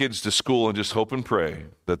send their kids to school and just hope and pray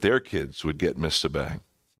that their kids would get Miss Abag.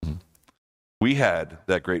 We had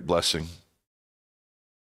that great blessing.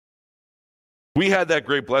 We had that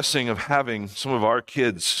great blessing of having some of our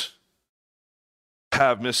kids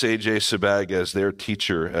have Miss A.J. Sabag as their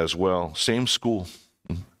teacher as well. Same school,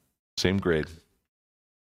 same grade.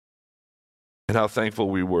 And how thankful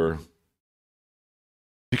we were.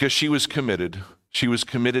 Because she was committed. She was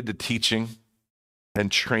committed to teaching and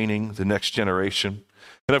training the next generation.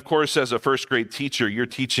 And of course, as a first grade teacher, you're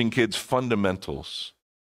teaching kids fundamentals.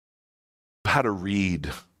 How to read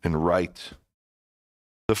and write.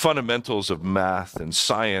 The fundamentals of math and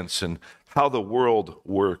science and how the world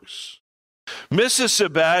works. Mrs.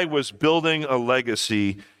 Sabag was building a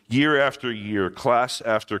legacy year after year, class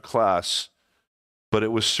after class, but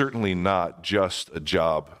it was certainly not just a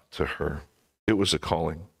job to her. It was a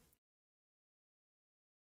calling.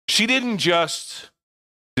 She didn't just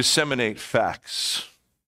disseminate facts,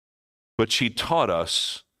 but she taught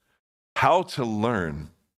us how to learn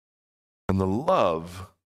and the love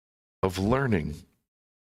of learning.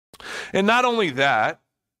 And not only that,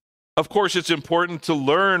 of course, it's important to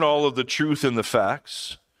learn all of the truth and the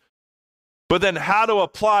facts, but then how to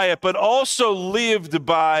apply it, but also lived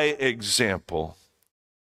by example.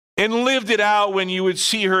 And lived it out when you would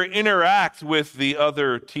see her interact with the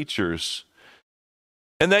other teachers.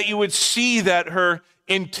 And that you would see that her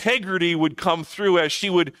integrity would come through as she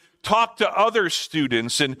would talk to other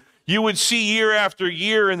students. And you would see year after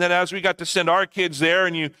year, and then as we got to send our kids there,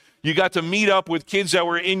 and you got to meet up with kids that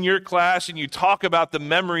were in your class, and you talk about the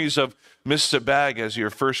memories of Miss Sabag as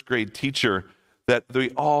your first grade teacher, that they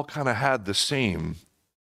all kind of had the same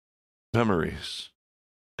memories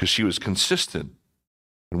because she was consistent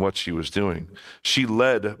in what she was doing. She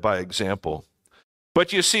led by example.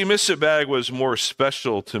 But you see, Miss Sabag was more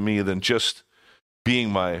special to me than just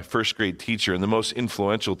being my first grade teacher and the most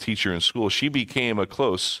influential teacher in school. She became a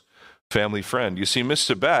close family friend. You see, Miss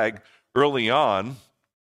Sabag, early on,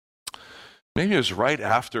 maybe it was right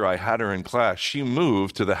after I had her in class, she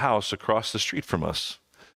moved to the house across the street from us,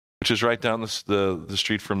 which is right down the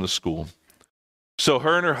street from the school. So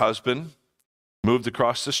her and her husband moved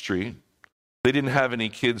across the street. They didn't have any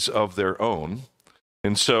kids of their own.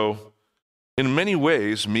 And so in many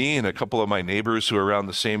ways, me and a couple of my neighbors who are around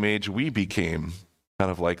the same age, we became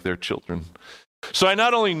kind of like their children. So I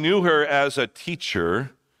not only knew her as a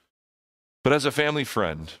teacher, but as a family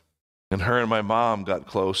friend. And her and my mom got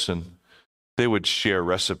close, and they would share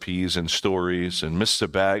recipes and stories. And Miss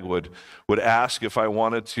Sabag would ask if I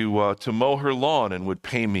wanted to mow her lawn and would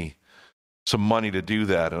pay me some money to do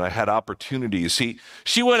that. And I had opportunities.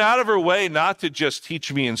 She went out of her way not to just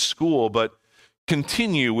teach me in school, but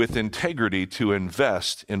continue with integrity to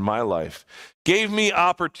invest in my life. Gave me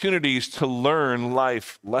opportunities to learn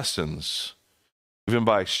life lessons, even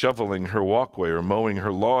by shoveling her walkway or mowing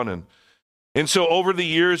her lawn. And so over the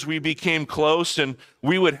years, we became close, and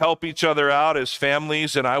we would help each other out as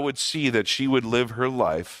families, and I would see that she would live her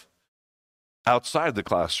life outside the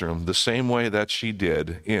classroom the same way that she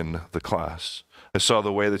did in the class. I saw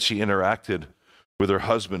the way that she interacted with her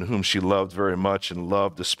husband, whom she loved very much and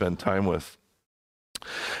loved to spend time with.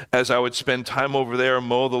 As I would spend time over there,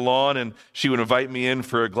 mow the lawn, and she would invite me in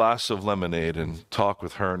for a glass of lemonade and talk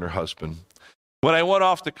with her and her husband. When I went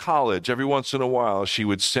off to college, every once in a while, she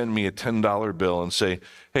would send me a $10 bill and say,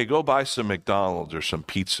 hey, go buy some McDonald's or some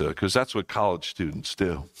pizza, because that's what college students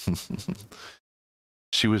do.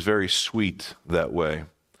 She was very sweet that way.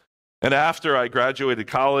 And after I graduated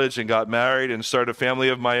college and got married and started a family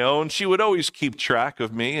of my own, she would always keep track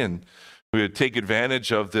of me, and we would take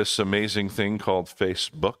advantage of this amazing thing called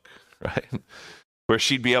Facebook, right? Where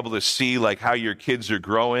she'd be able to see like how your kids are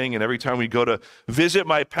growing. And every time we go to visit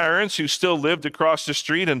my parents, who still lived across the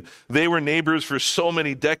street, and they were neighbors for so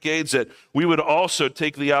many decades, that we would also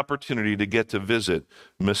take the opportunity to get to visit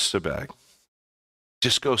Miss Sabag.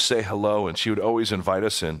 Just go say hello, and she would always invite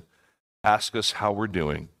us in, ask us how we're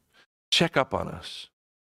doing, check up on us.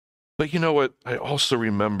 But you know what? I also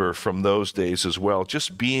remember from those days as well,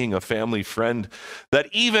 just being a family friend, that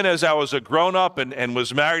even as I was a grown-up and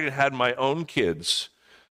was married and had my own kids,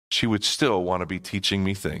 she would still want to be teaching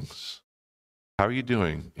me things. How are you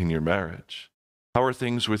doing in your marriage? How are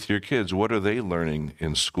things with your kids? What are they learning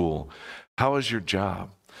in school? How is your job?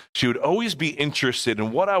 She would always be interested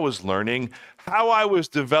in what I was learning, how I was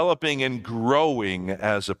developing and growing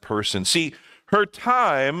as a person. See, her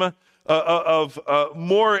time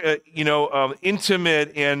more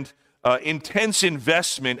intimate and intense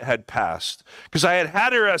investment had passed, because I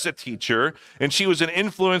had her as a teacher, and she was an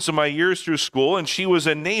influence in my years through school, and she was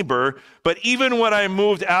a neighbor. But even when I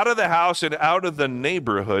moved out of the house and out of the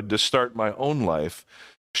neighborhood to start my own life,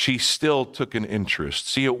 she still took an interest.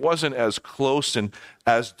 See, it wasn't as close and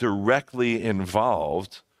as directly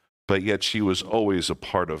involved, but yet she was always a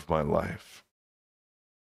part of my life.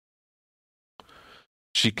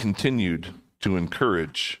 She continued to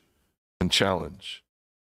encourage and challenge,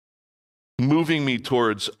 moving me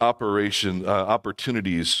towards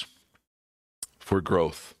opportunities for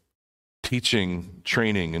growth, teaching,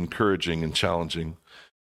 training, encouraging, and challenging.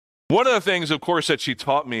 One of the things, of course, that she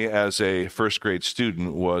taught me as a first grade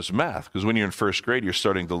student was math, because when you're in first grade, you're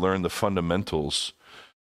starting to learn the fundamentals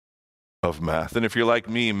of math. And if you're like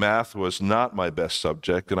me, math was not my best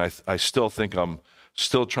subject, and I still think I'm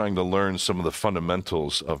still trying to learn some of the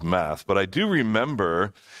fundamentals of math. But I do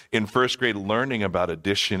remember in first grade learning about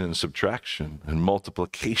addition and subtraction and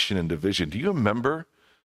multiplication and division. Do you remember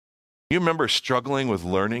struggling with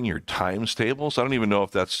learning your times tables? I don't even know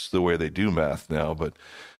if that's the way they do math now, but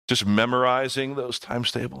just memorizing those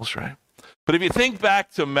times tables, right? But if you think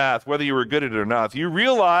back to math, whether you were good at it or not, you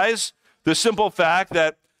realize the simple fact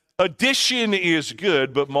that addition is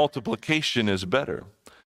good, but multiplication is better.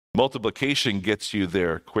 Multiplication gets you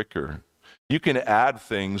there quicker. You can add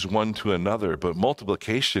things one to another, but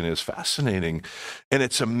multiplication is fascinating, and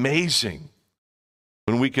it's amazing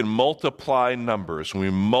when we can multiply numbers, when we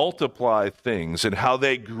multiply things and how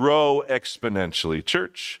they grow exponentially.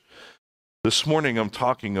 Church, this morning I'm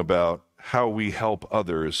talking about how we help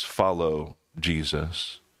others follow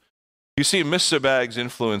Jesus. You see, Miss Sabag's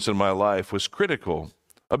influence in my life was critical,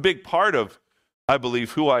 a big part of, I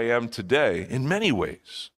believe, who I am today in many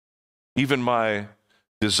ways. Even my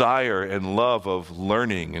desire and love of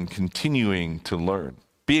learning and continuing to learn,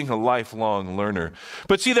 being a lifelong learner.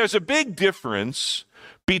 But see, there's a big difference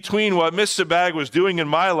between what Miss Sabag was doing in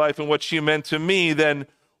my life and what she meant to me than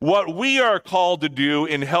what we are called to do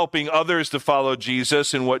in helping others to follow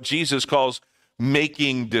Jesus and what Jesus calls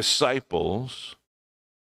making disciples.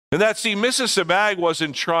 And that, see, Mrs. Sabag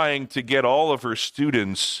wasn't trying to get all of her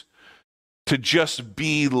students to just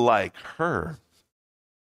be like her.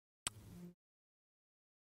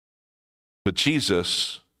 But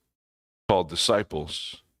Jesus called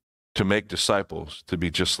disciples to make disciples to be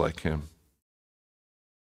just like him.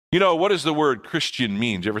 You know, what does the word Christian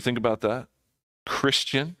mean? Do you ever think about that?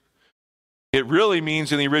 Christian? It really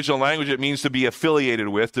means, in the original language, it means to be affiliated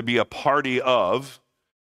with, to be a party of.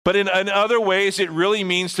 But in other ways, it really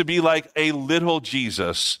means to be like a little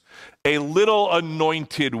Jesus, a little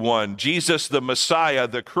anointed one. Jesus, the Messiah,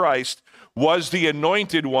 the Christ, was the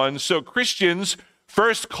anointed one. So Christians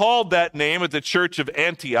first called that name at the church of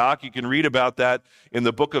Antioch. You can read about that in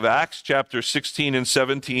the book of Acts, chapter 16 and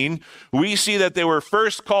 17. We see that they were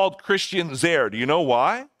first called Christians there. Do you know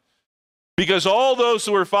why? Because all those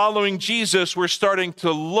who were following Jesus were starting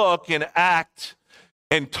to look and act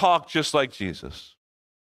and talk just like Jesus.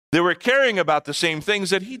 They were caring about the same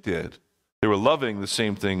things that he did. They were loving the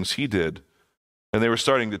same things he did. And they were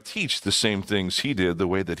starting to teach the same things he did the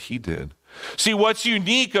way that he did. See, what's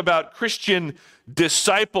unique about Christian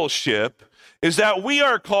discipleship is that we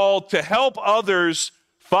are called to help others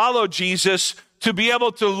follow Jesus, to be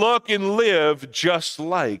able to look and live just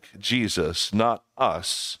like Jesus, not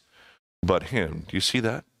us, but him. Do you see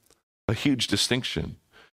that? A huge distinction.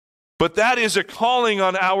 But that is a calling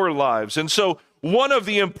on our lives. And so one of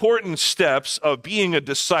the important steps of being a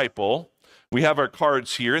disciple, we have our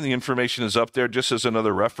cards here, and the information is up there just as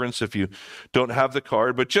another reference if you don't have the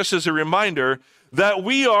card, but just as a reminder that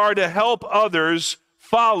we are to help others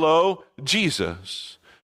follow Jesus.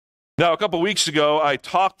 Now, a couple weeks ago, I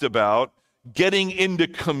talked about getting into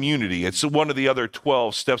community. It's one of the other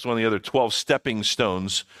 12 steps, one of the other 12 stepping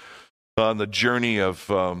stones on the journey of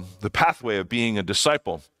the pathway of being a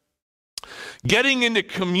disciple. Getting into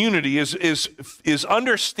community is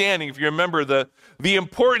understanding, if you remember, the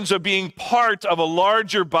importance of being part of a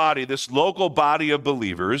larger body, this local body of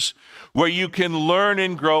believers, where you can learn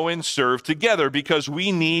and grow and serve together because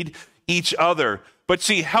we need each other. But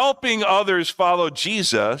see, helping others follow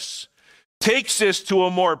Jesus takes this to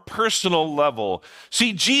a more personal level.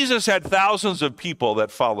 See, Jesus had thousands of people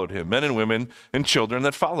that followed him, men and women and children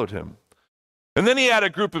that followed him. And then he had a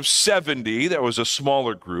group of 70, that was a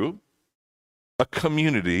smaller group, a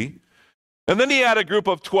community. And then he had a group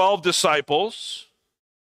of 12 disciples.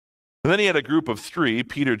 And then he had a group of 3,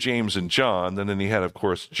 Peter, James, and John. And then he had, of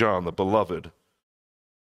course, John, the beloved,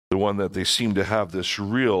 the one that they seem to have this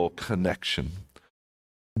real connection.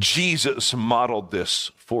 Jesus modeled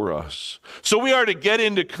this for us. So we are to get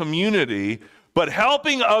into community, but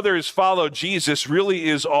helping others follow Jesus really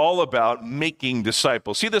is all about making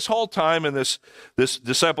disciples. See, this whole time in this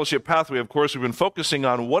discipleship pathway, of course, we've been focusing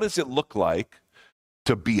on what does it look like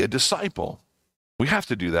to be a disciple. We have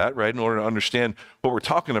to do that, right, in order to understand what we're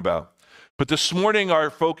talking about. But this morning, our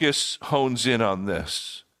focus hones in on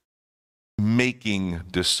this: making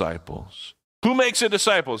disciples. Who makes a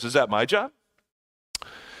disciples? Is that my job?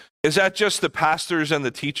 Is that just the pastors and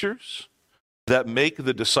the teachers that make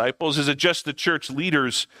the disciples? Is it just the church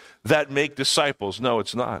leaders that make disciples? No,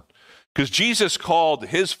 it's not. Because Jesus called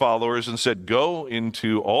his followers and said, go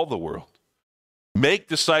into all the world. Make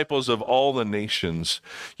disciples of all the nations.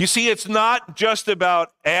 You see, it's not just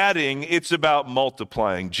about adding, it's about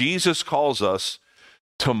multiplying. Jesus calls us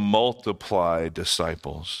to multiply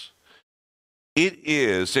disciples. It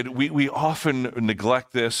is, and we often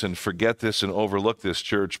neglect this and forget this and overlook this,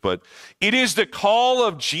 church, but it is the call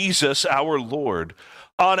of Jesus, our Lord,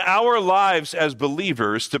 on our lives as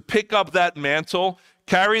believers to pick up that mantle,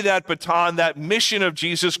 carry that baton, that mission of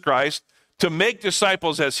Jesus Christ, to make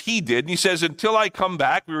disciples as he did. And he says, until I come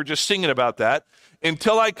back, we were just singing about that,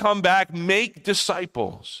 until I come back, make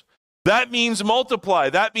disciples. That means multiply.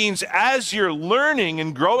 That means as you're learning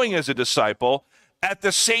and growing as a disciple, at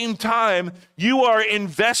the same time, you are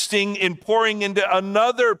investing in pouring into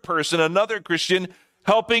another person, another Christian,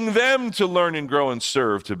 helping them to learn and grow and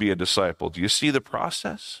serve to be a disciple. Do you see the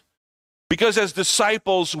process? Because as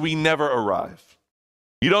disciples, we never arrive.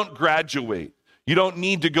 You don't graduate. You don't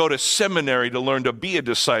need to go to seminary to learn to be a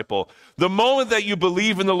disciple. The moment that you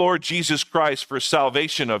believe in the Lord Jesus Christ for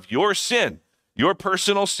salvation of your sin, your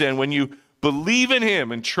personal sin, when you believe in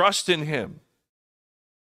him and trust in him,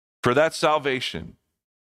 for that salvation,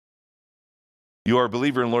 you are a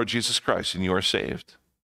believer in Lord Jesus Christ and you are saved.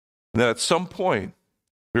 And then at some point,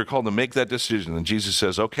 we are called to make that decision. And Jesus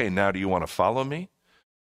says, okay, now do you want to follow me?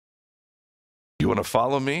 You want to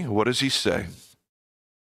follow me? What does he say?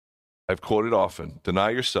 I've quoted often,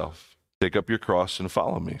 deny yourself, take up your cross and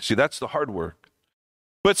follow me. See, that's the hard work.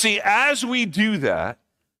 But see, as we do that,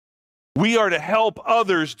 we are to help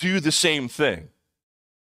others do the same thing.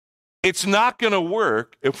 It's not going to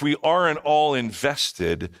work if we aren't all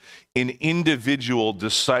invested in individual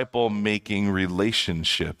disciple-making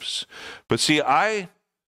relationships. But see, I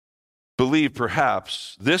believe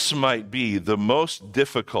perhaps this might be the most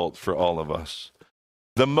difficult for all of us,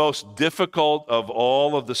 the most difficult of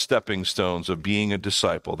all of the stepping stones of being a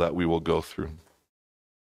disciple that we will go through.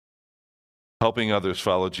 Helping others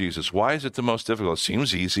follow Jesus. Why is it the most difficult? It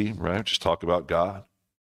seems easy, right? Just talk about God.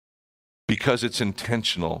 Because it's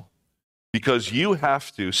intentional. Because you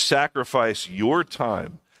have to sacrifice your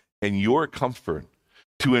time and your comfort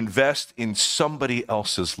to invest in somebody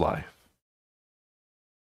else's life.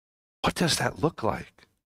 What does that look like?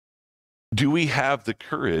 Do we have the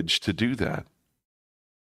courage to do that?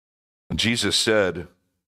 And Jesus said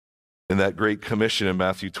in that great commission in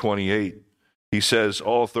Matthew 28, he says,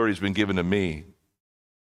 all authority has been given to me.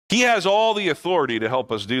 He has all the authority to help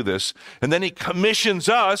us do this. And then he commissions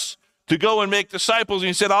us to go and make disciples. And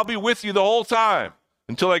he said, I'll be with you the whole time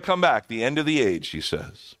until I come back, the end of the age, he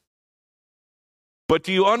says. But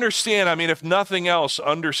do you understand, if nothing else,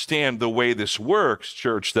 understand the way this works,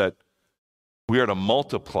 church, that we are to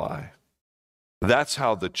multiply. That's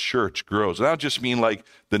how the church grows. And I don't just mean like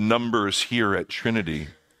the numbers here at Trinity,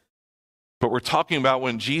 but we're talking about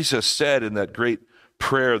when Jesus said in that great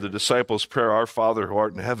prayer, the disciples' prayer, our Father who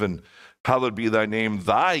art in heaven, hallowed be thy name,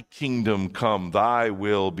 thy kingdom come, thy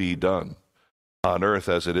will be done on earth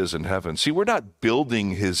as it is in heaven. See, we're not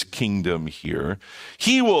building his kingdom here.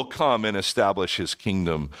 He will come and establish his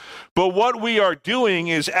kingdom. But what we are doing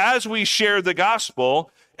is as we share the gospel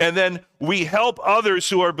and then we help others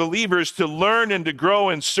who are believers to learn and to grow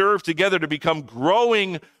and serve together to become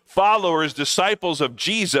growing followers, disciples of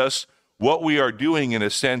Jesus, what we are doing, in a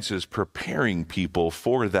sense, is preparing people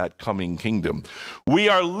for that coming kingdom. We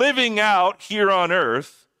are living out here on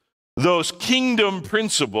earth those kingdom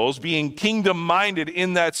principles, being kingdom-minded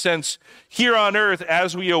in that sense here on earth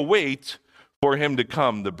as we await for him to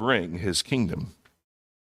come to bring his kingdom.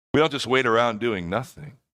 We don't just wait around doing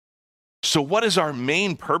nothing. So what is our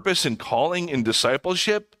main purpose and calling in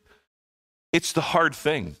discipleship? It's the hard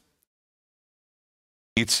thing.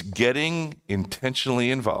 It's getting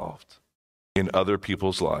intentionally involved in other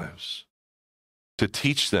people's lives, to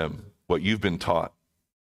teach them what you've been taught,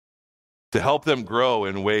 to help them grow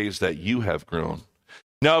in ways that you have grown.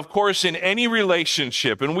 Now, of course, in any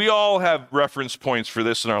relationship, and we all have reference points for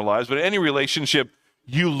this in our lives, but in any relationship,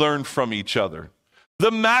 you learn from each other.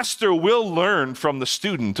 The master will learn from the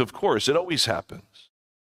student, of course. It always happens.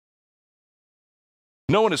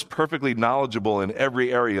 No one is perfectly knowledgeable in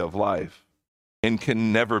every area of life and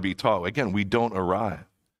can never be taught. Again, we don't arrive.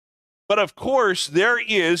 But of course, there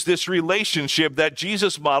is this relationship that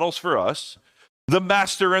Jesus models for us, the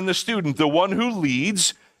master and the student, the one who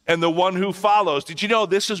leads and the one who follows. Did you know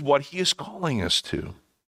this is what he is calling us to?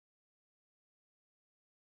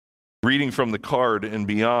 Reading from the card and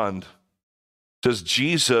beyond says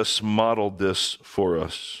Jesus modeled this for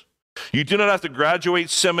us. You do not have to graduate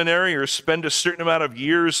seminary or spend a certain amount of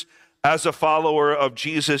years as a follower of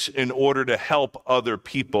Jesus in order to help other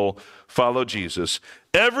people follow Jesus.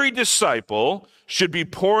 Every disciple should be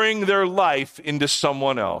pouring their life into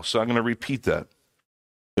someone else. So I'm going to repeat that.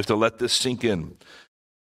 You have to let this sink in.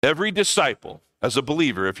 Every disciple, as a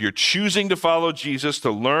believer, if you're choosing to follow Jesus, to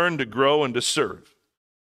learn, to grow, and to serve,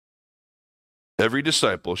 every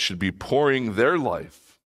disciple should be pouring their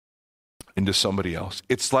life into somebody else.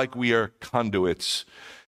 It's like we are conduits.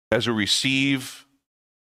 As we receive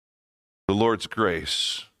the Lord's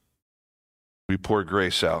grace, we pour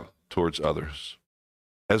grace out towards others.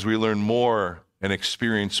 As we learn more and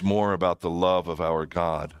experience more about the love of our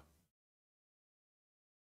God,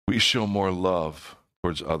 we show more love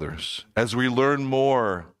towards others. As we learn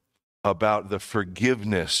more about the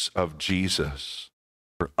forgiveness of Jesus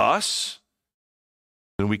for us,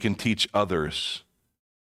 then we can teach others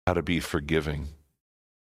how to be forgiving.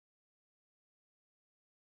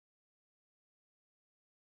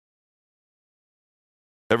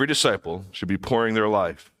 Every disciple should be pouring their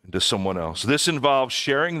life into someone else. This involves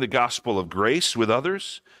sharing the gospel of grace with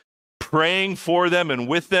others, praying for them and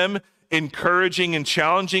with them, encouraging and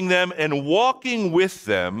challenging them, and walking with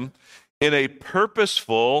them in a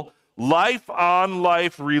purposeful,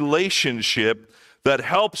 life-on-life relationship that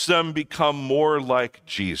helps them become more like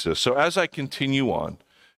Jesus. So as I continue on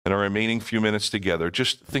in our remaining few minutes together,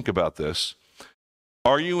 just think about this.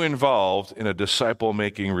 Are you involved in a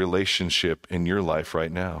disciple-making relationship in your life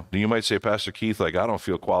right now? You might say, Pastor Keith, I don't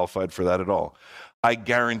feel qualified for that at all. I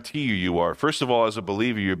guarantee you are. First of all, as a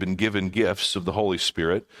believer, you've been given gifts of the Holy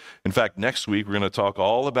Spirit. In fact, next week, we're going to talk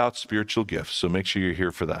all about spiritual gifts, so make sure you're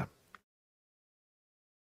here for that.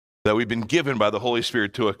 That we've been given by the Holy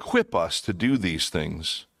Spirit to equip us to do these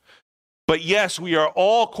things. But yes, we are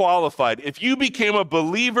all qualified. If you became a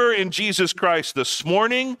believer in Jesus Christ this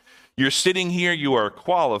morning, you're sitting here, you are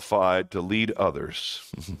qualified to lead others.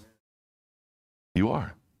 You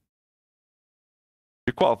are.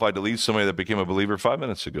 You're qualified to lead somebody that became a believer 5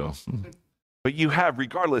 minutes ago. But you have,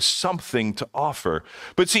 regardless, something to offer.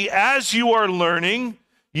 But see, as you are learning,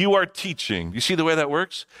 you are teaching. You see the way that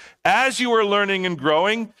works? As you are learning and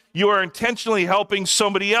growing, you are intentionally helping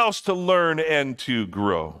somebody else to learn and to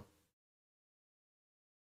grow.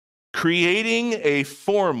 Creating a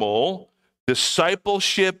formal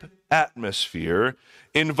discipleship atmosphere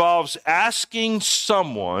involves asking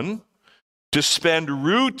someone to spend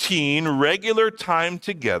routine, regular time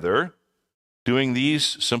together doing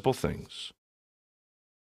these simple things.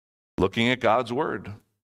 Looking at God's word,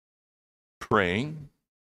 praying,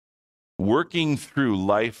 working through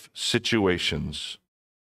life situations.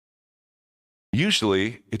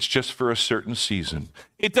 Usually, it's just for a certain season.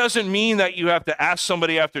 It doesn't mean that you have to ask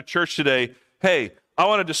somebody after church today, hey, I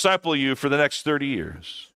want to disciple you for the next 30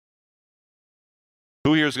 years.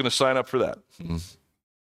 Who here is going to sign up for that?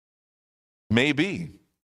 Maybe.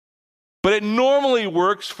 But it normally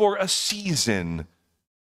works for a season.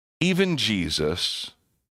 Even Jesus,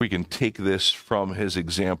 we can take this from his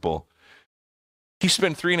example. He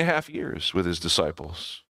spent 3.5 years with his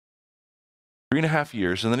disciples. 3.5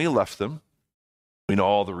 years, and then he left them. We know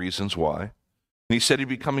all the reasons why. And he said he'd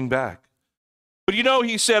be coming back. But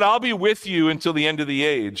he said, I'll be with you until the end of the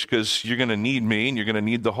age because you're going to need me and you're going to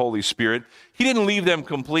need the Holy Spirit. He didn't leave them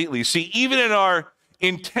completely. See, even in our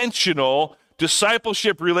intentional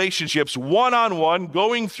discipleship relationships, one-on-one,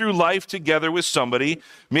 going through life together with somebody,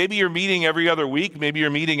 maybe you're meeting every other week, maybe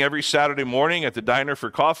you're meeting every Saturday morning at the diner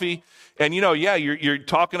for coffee, and you're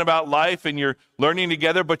talking about life and you're learning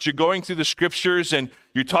together, but you're going through the scriptures and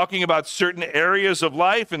you're talking about certain areas of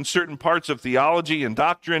life and certain parts of theology and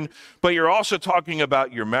doctrine, but you're also talking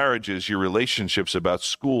about your marriages, your relationships, about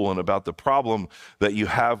school, and about the problem that you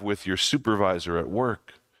have with your supervisor at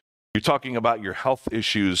work. You're talking about your health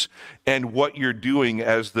issues, and what you're doing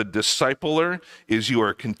as the discipler is you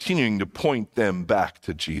are continuing to point them back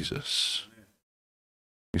to Jesus.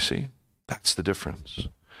 You see? That's the difference.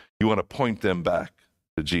 You want to point them back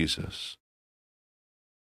to Jesus.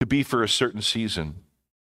 To be for a certain season.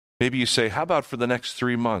 Maybe you say, how about for the next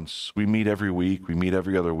 3 months? We meet every week, we meet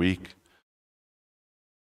every other week.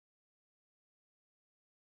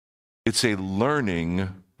 It's a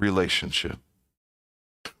learning relationship.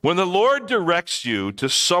 When the Lord directs you to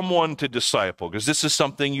someone to disciple, because this is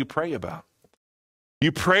something you pray about,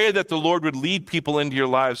 you pray that the Lord would lead people into your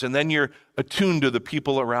lives, and then you're attuned to the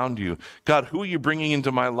people around you. God, who are you bringing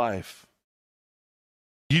into my life?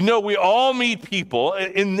 You know, we all meet people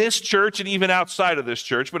in this church and even outside of this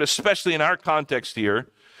church, but especially in our context here,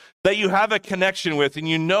 that you have a connection with, and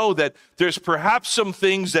you know that there's perhaps some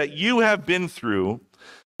things that you have been through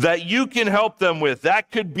that you can help them with. That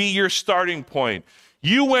could be your starting point.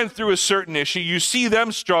 You went through a certain issue. You see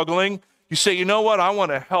them struggling. You say, you know what? I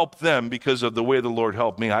want to help them because of the way the Lord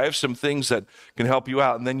helped me. I have some things that can help you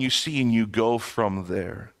out. And then you see and you go from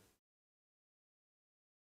there.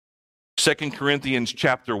 2 Corinthians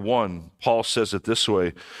chapter 1, Paul says it this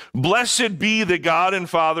way: Blessed be the God and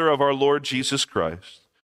Father of our Lord Jesus Christ,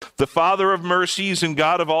 the Father of mercies and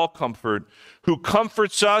God of all comfort, who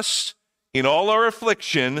comforts us in all our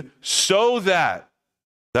affliction, so that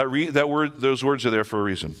those words are there for a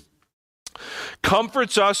reason.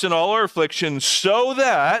 Comforts us in all our affliction, so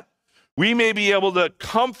that we may be able to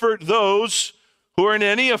comfort those who are in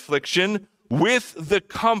any affliction with the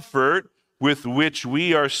comfort with which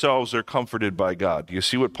we ourselves are comforted by God. Do you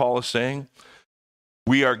see what Paul is saying?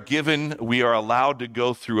 We are allowed to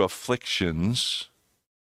go through afflictions,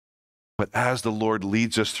 but as the Lord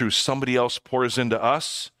leads us through, somebody else pours into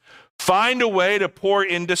us. Find a way to pour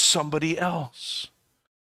into somebody else,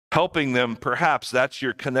 helping them. Perhaps that's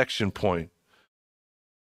your connection point.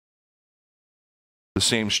 The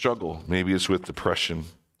same struggle. Maybe it's with depression.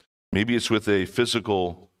 Maybe it's with a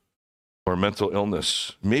physical or mental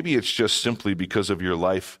illness. Maybe it's just simply because of your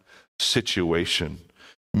life situation.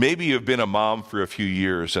 Maybe you've been a mom for a few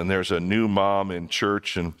years and there's a new mom in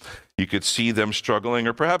church and you could see them struggling,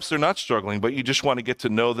 or perhaps they're not struggling, but you just want to get to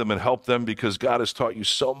know them and help them because God has taught you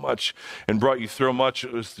so much and brought you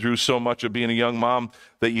through so much of being a young mom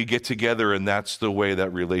that you get together, and that's the way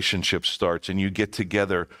that relationship starts. And you get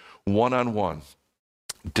together one-on-one,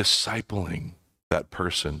 discipling that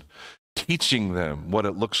person, teaching them what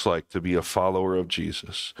it looks like to be a follower of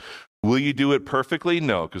Jesus. Will you do it perfectly?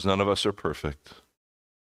 No, because none of us are perfect.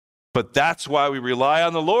 But that's why we rely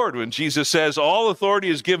on the Lord. When Jesus says, all authority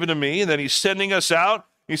is given to me, and then he's sending us out,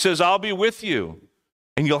 he says, I'll be with you,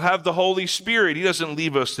 and you'll have the Holy Spirit. He doesn't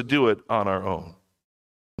leave us to do it on our own.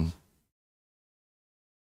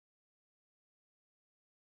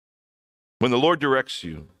 When the Lord directs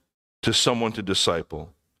you to someone to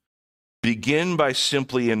disciple, begin by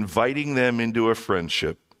simply inviting them into a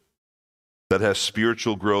friendship that has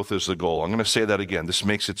spiritual growth as the goal. I'm going to say that again. This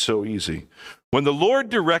makes it so easy. When the Lord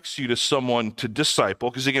directs you to someone to disciple,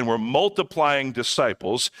 because again, we're multiplying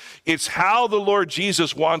disciples, it's how the Lord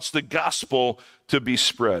Jesus wants the gospel to be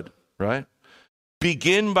spread, right?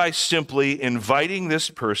 Begin by simply inviting this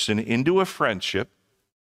person into a friendship,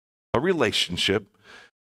 a relationship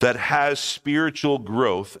that has spiritual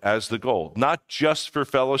growth as the goal, not just for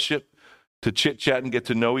fellowship, to chit-chat and get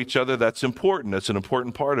to know each other. That's important. That's an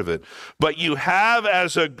important part of it. But you have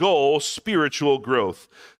as a goal spiritual growth.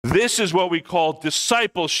 This is what we call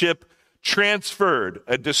discipleship transferred,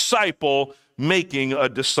 a disciple making a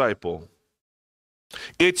disciple.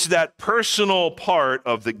 It's that personal part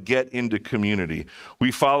of the get into community.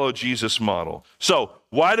 We follow Jesus' model. So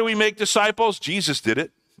why do we make disciples? Jesus did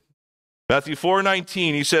it. Matthew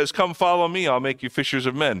 4:19, he says, come follow me, I'll make you fishers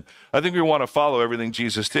of men. I think we want to follow everything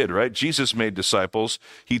Jesus did, right? Jesus made disciples.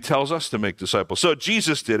 He tells us to make disciples. So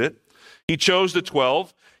Jesus did it. He chose the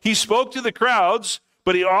 12. He spoke to the crowds,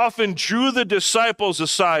 but he often drew the disciples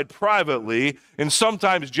aside privately, and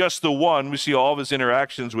sometimes just the one. We see all of his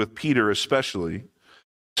interactions with Peter especially.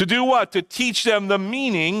 To do what? To teach them the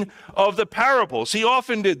meaning of the parables. He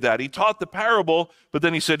often did that. He taught the parable, but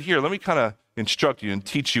then he said, here, let me kind of instruct you and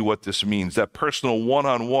teach you what this means. That personal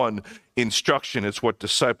one-on-one instruction is what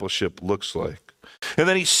discipleship looks like. And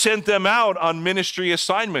then he sent them out on ministry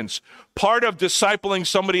assignments. Part of discipling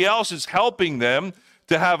somebody else is helping them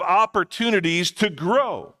to have opportunities to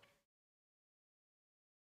grow.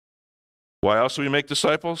 Why else do we make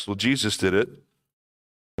disciples? Well, Jesus did it,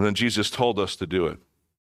 and then Jesus told us to do it.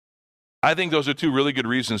 I think those are two really good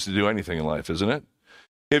reasons to do anything in life, isn't it?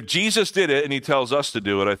 If Jesus did it and he tells us to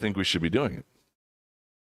do it, I think we should be doing it.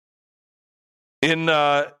 In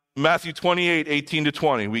Matthew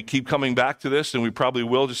 28:18-20, we keep coming back to this, and we probably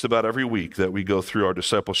will just about every week that we go through our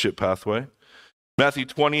discipleship pathway. Matthew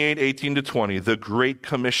 28:18-20, the Great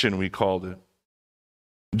Commission, we called it.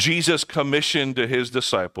 Jesus commissioned to his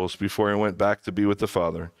disciples before he went back to be with the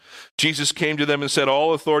Father. Jesus came to them and said,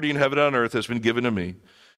 all authority in heaven and on earth has been given to me.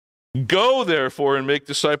 Go, therefore, and make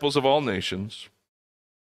disciples of all nations,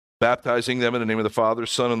 baptizing them in the name of the Father,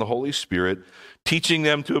 Son, and the Holy Spirit, teaching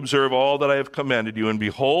them to observe all that I have commanded you. And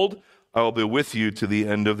behold, I will be with you to the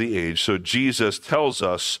end of the age. So Jesus tells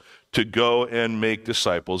us to go and make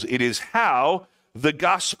disciples. It is how the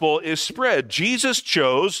gospel is spread. Jesus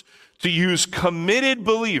chose to use committed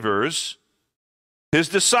believers, his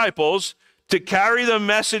disciples, to carry the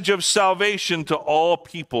message of salvation to all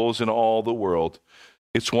peoples in all the world.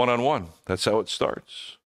 It's one-on-one. That's how it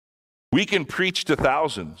starts. We can preach to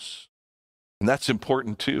thousands, and that's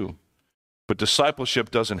important too. But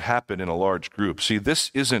discipleship doesn't happen in a large group. See,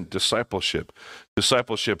 this isn't discipleship.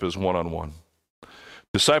 Discipleship is one-on-one.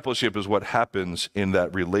 Discipleship is what happens in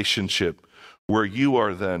that relationship where you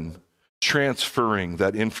are then transferring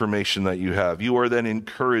that information that you have. You are then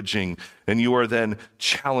encouraging, and you are then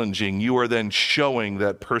challenging. You are then showing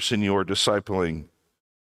that person you are discipling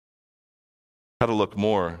how to look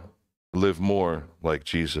more, live more like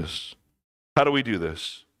Jesus. How do we do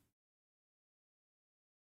this?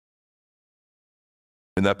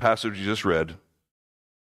 In that passage you just read,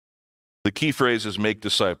 the key phrase is make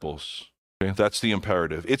disciples. Okay? That's the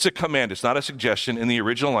imperative. It's a command. It's not a suggestion. In the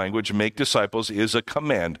original language, make disciples is a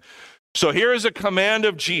command. So here is a command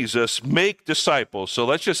of Jesus, make disciples. So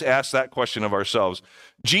let's just ask that question of ourselves.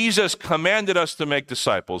 Jesus commanded us to make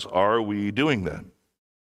disciples. Are we doing that?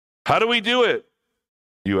 How do we do it?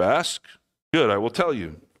 You ask? Good, I will tell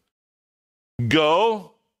you.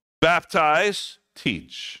 Go, baptize,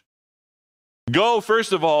 teach. Go,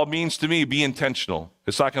 first of all, means to me be intentional.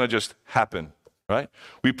 It's not going to just happen, right?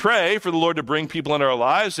 We pray for the Lord to bring people into our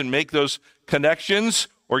lives and make those connections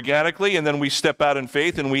organically, and then we step out in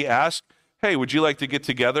faith and we ask, hey, would you like to get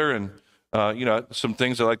together and some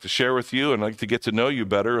things I'd like to share with you and I'd like to get to know you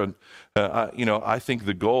better. And, I think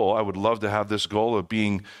the goal, I would love to have this goal of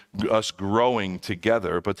being us growing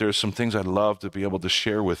together, but there's some things I'd love to be able to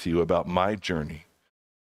share with you about my journey,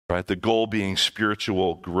 right? The goal being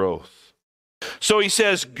spiritual growth. So he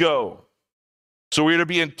says, go. So we're to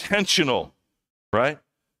be intentional, right?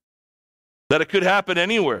 That it could happen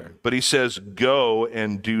anywhere, but he says, go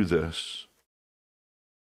and do this.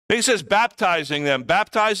 He says baptizing them.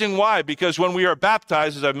 Baptizing why? Because when we are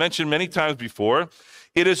baptized, as I've mentioned many times before,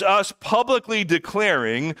 it is us publicly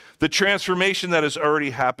declaring the transformation that is already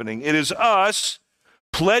happening. It is us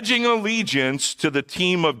pledging allegiance to the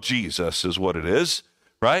team of Jesus is what it is,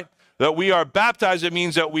 right? That we are baptized, it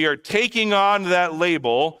means that we are taking on that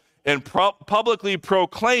label and publicly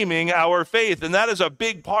proclaiming our faith. And that is a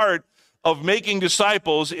big part of making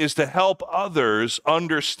disciples, is to help others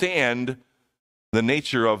understand the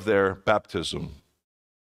nature of their baptism,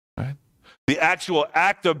 right? The actual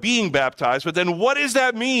act of being baptized. But then what does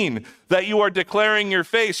that mean that you are declaring your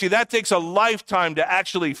faith? See, that takes a lifetime to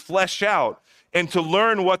actually flesh out and to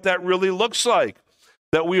learn what that really looks like,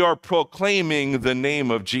 that we are proclaiming the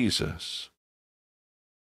name of Jesus,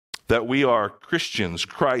 that we are Christians,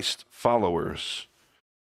 Christ followers.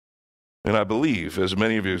 And I believe, as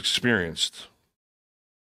many of you have experienced,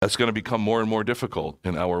 that's going to become more and more difficult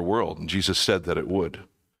in our world. And Jesus said that it would.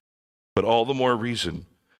 But all the more reason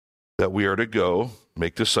that we are to go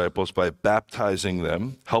make disciples by baptizing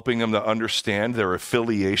them, helping them to understand their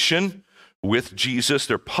affiliation with Jesus,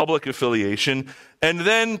 their public affiliation, and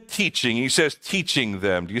then teaching. He says teaching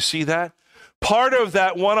them. Do you see that? Part of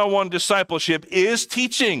that one-on-one discipleship is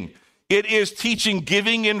teaching. It is teaching,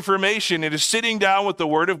 giving information. It is sitting down with the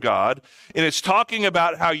Word of God, and it's talking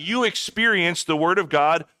about how you experienced the Word of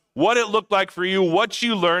God, what it looked like for you, what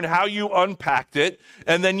you learned, how you unpacked it,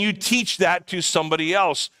 and then you teach that to somebody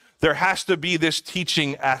else. There has to be this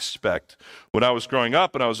teaching aspect. When I was growing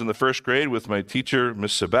up and I was in the first grade with my teacher,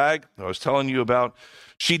 Miss Sabag, I was telling you about,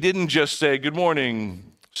 she didn't just say, good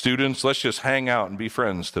morning, students, let's just hang out and be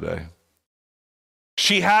friends today.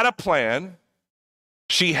 She had a plan.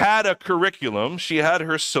 She had a curriculum. She had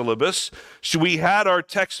her syllabus. We had our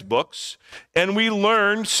textbooks. And we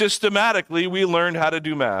learned systematically, we learned how to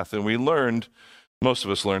do math. And most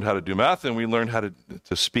of us learned how to do math, and we learned how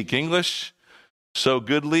to speak English so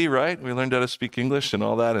goodly, right? We learned how to speak English and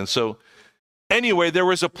all that. And so anyway, there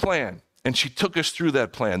was a plan. And she took us through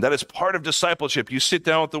that plan. That is part of discipleship. You sit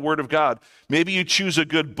down with the Word of God. Maybe you choose a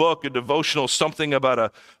good book, a devotional, something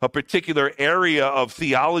about a particular area of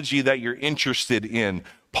theology that you're interested in,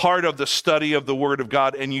 part of the study of the Word of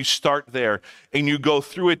God, and you start there and you go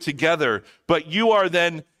through it together. But you are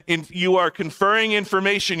then, you are conferring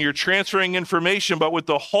information, you're transferring information, but with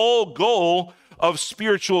the whole goal of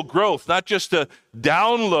spiritual growth, not just to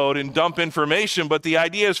download and dump information, but the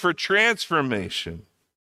idea is for transformation.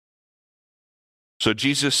 So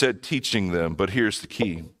Jesus said teaching them, but here's the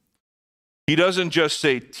key. He doesn't just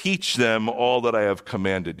say teach them all that I have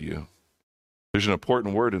commanded you. There's an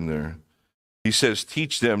important word in there. He says,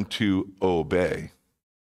 teach them to obey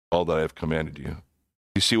all that I have commanded you.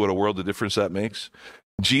 You see what a world of difference that makes?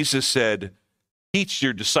 Jesus said, teach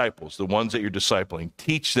your disciples, the ones that you're discipling,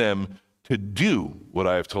 teach them to do what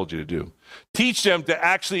I have told you to do. Teach them to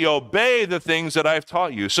actually obey the things that I've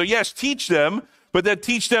taught you. So yes, teach them, but then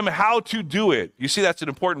teach them how to do it. You see, that's an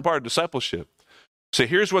important part of discipleship. So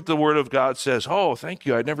here's what the Word of God says. Oh, thank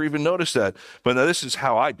you. I never even noticed that. But now this is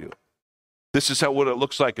how I do it. This is what it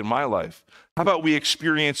looks like in my life. How about we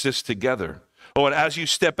experience this together? Oh, and as you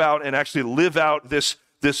step out and actually live out this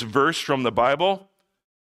verse from the Bible,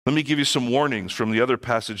 let me give you some warnings from the other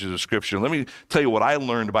passages of Scripture. Let me tell you what I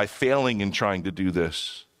learned by failing in trying to do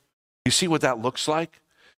this. You see what that looks like?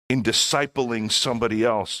 In discipling somebody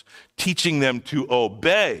else, teaching them to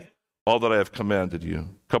obey all that I have commanded you.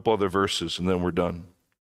 A couple other verses, and then we're done.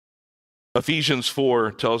 Ephesians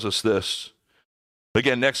 4 tells us this.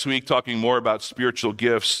 Again, next week, talking more about spiritual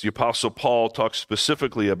gifts, the Apostle Paul talks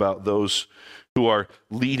specifically about those who are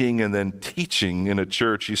leading and then teaching in a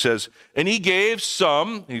church. He says, and he gave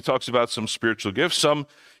some, he talks about some spiritual gifts,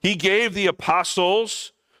 he gave the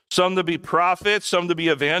apostles, some to be prophets, some to be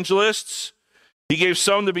evangelists. He gave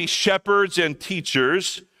some to be shepherds and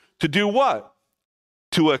teachers to do what?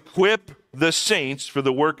 To equip the saints for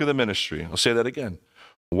the work of the ministry. I'll say that again.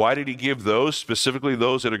 Why did he give those, specifically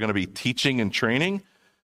those that are going to be teaching and training?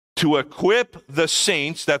 To equip the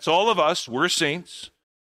saints, that's all of us, we're saints,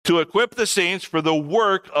 to equip the saints for the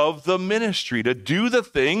work of the ministry, to do the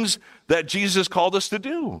things that Jesus called us to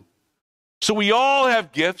do. So we all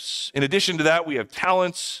have gifts. In addition to that, we have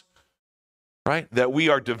talents, right? That we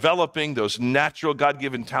are developing, those natural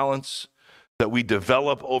God-given talents that we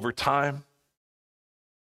develop over time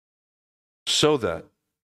so that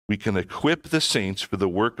we can equip the saints for the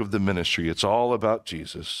work of the ministry. It's all about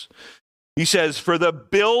Jesus. He says, for the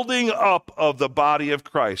building up of the body of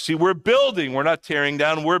Christ. See, we're building. We're not tearing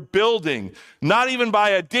down. We're building. Not even by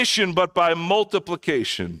addition, but by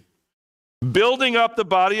multiplication. Building up the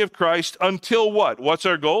body of Christ until what? What's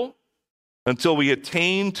our goal? Until we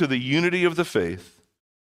attain to the unity of the faith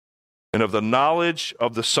and of the knowledge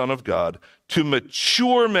of the Son of God, to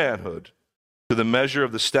mature manhood, to the measure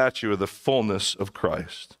of the stature of the fullness of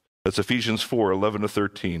Christ. That's Ephesians 4, 11 to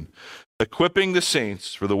 13. Equipping the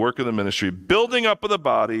saints for the work of the ministry, building up of the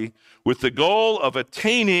body with the goal of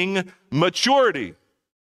attaining maturity.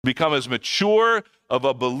 Become as mature of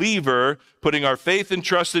a believer, putting our faith and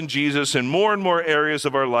trust in Jesus in more and more areas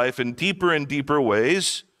of our life in deeper and deeper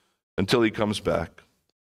ways until he comes back.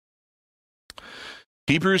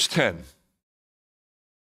 Hebrews 10,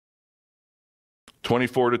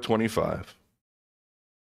 24 to 25.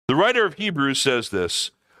 The writer of Hebrews says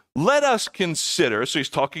this, let us consider, so he's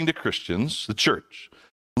talking to Christians, the church,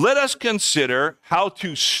 let us consider how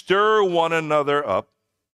to stir one another up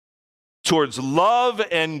towards love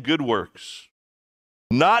and good works,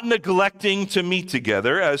 not neglecting to meet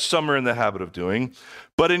together, as some are in the habit of doing,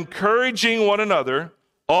 but encouraging one another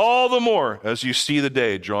all the more as you see the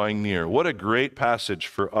day drawing near. What a great passage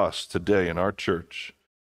for us today in our church.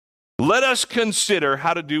 Let us consider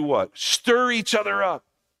how to do what? Stir each other up.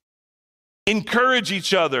 Encourage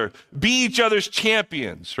each other. Be each other's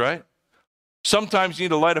champions, right? Sometimes you need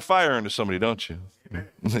to light a fire into somebody, don't you? Amen.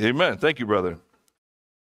 Amen. Thank you, brother.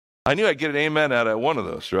 I knew I'd get an amen out of one of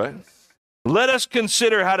those, right? Let us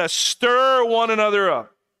consider how to stir one another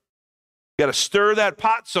up. You got to stir that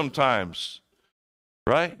pot sometimes,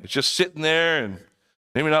 right? It's just sitting there and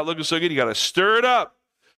maybe not looking so good. You got to stir it up.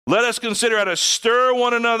 Let us consider how to stir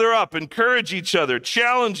one another up, encourage each other,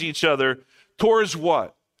 challenge each other towards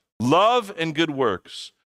what? Love and good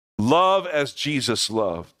works. Love as Jesus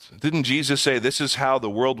loved. Didn't Jesus say this is how the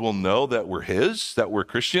world will know that we're his, that we're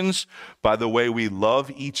Christians, by the way we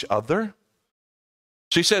love each other?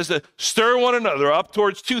 So he says to stir one another up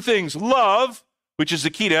towards two things, love, which is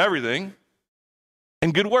the key to everything,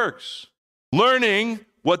 and good works. Learning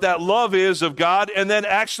what that love is of God and then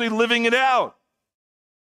actually living it out.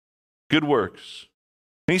 Good works.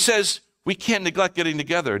 And he says, we can't neglect getting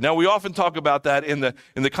together. Now, we often talk about that in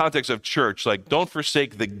the context of church, like don't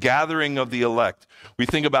forsake the gathering of the elect. We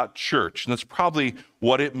think about church, and that's probably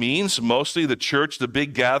what it means, mostly the church, the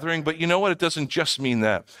big gathering. But you know what? It doesn't just mean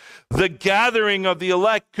that. The gathering of the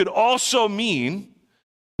elect could also mean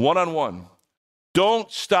one-on-one.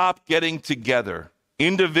 Don't stop getting together,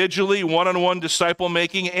 individually, one-on-one disciple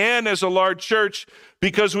making, and as a large church,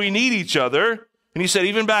 because we need each other. And he said,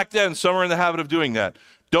 even back then, some are in the habit of doing that.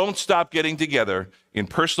 Don't stop getting together in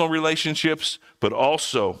personal relationships, but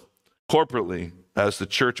also corporately as the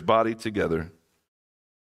church body together.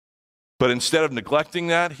 But instead of neglecting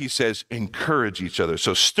that, he says, encourage each other.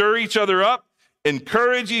 So stir each other up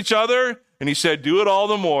encourage each other. And he said, do it all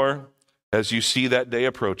the more as you see that day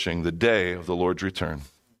approaching, the day of the Lord's return.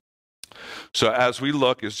 So as we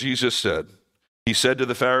look, as Jesus said, he said to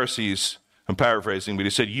the Pharisees, I'm paraphrasing, but he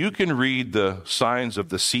said, you can read the signs of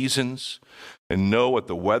the seasons and know what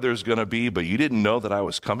the weather's going to be, but you didn't know that I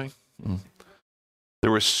was coming.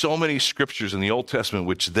 There were so many scriptures in the Old Testament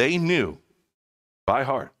which they knew by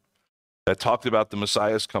heart that talked about the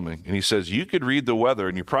Messiah's coming. And he says, you could read the weather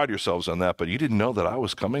and you pride yourselves on that, but you didn't know that I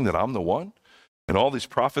was coming, that I'm the one. And all these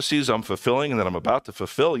prophecies I'm fulfilling and that I'm about to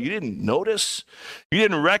fulfill, you didn't notice? You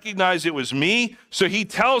didn't recognize it was me? So he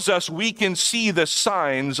tells us we can see the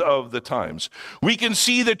signs of the times. We can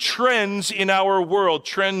see the trends in our world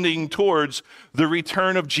trending towards the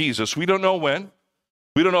return of Jesus. We don't know when.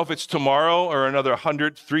 We don't know if it's tomorrow or another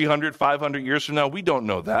 100, 300, 500 years from now. We don't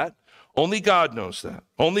know that. Only God knows that.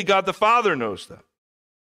 Only God the Father knows that.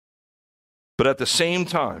 But at the same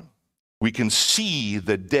time, we can see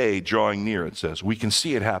the day drawing near, it says. We can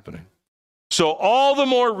see it happening. So all the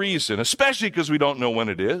more reason, especially because we don't know when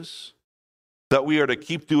it is, that we are to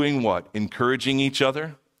keep doing what? Encouraging each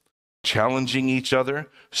other, challenging each other,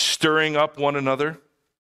 stirring up one another,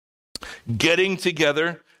 getting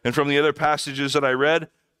together. And from the other passages that I read,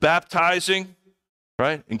 baptizing,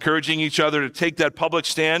 right? Encouraging each other to take that public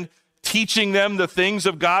stand, teaching them the things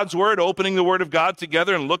of God's word, opening the word of God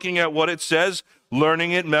together and looking at what it says,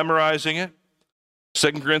 learning it, memorizing it.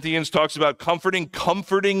 2 Corinthians talks about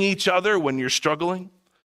comforting each other when you're struggling,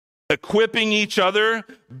 equipping each other,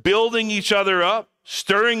 building each other up,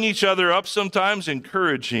 stirring each other up sometimes,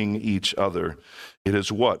 encouraging each other. It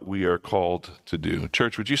is what we are called to do.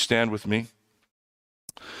 Church, would you stand with me?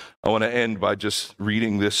 I want to end by just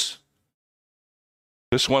reading this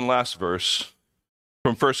one last verse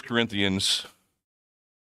from 1 Corinthians,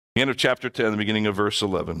 the end of chapter 10, the beginning of verse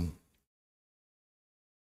 11.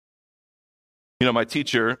 You know, my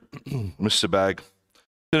teacher, Ms. Sabag,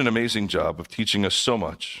 did an amazing job of teaching us so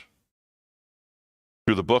much.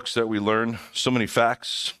 Through the books that we learn, so many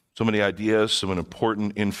facts, so many ideas, so much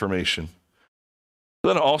important information.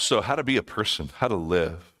 But then also how to be a person, how to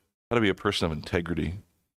live, how to be a person of integrity.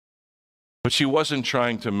 But she wasn't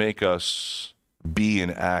trying to make us be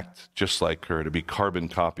and act just like her, to be carbon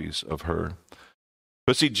copies of her.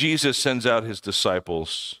 But see, Jesus sends out his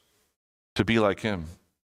disciples to be like him,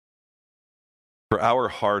 for our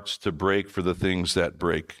hearts to break for the things that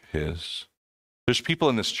break his. There's people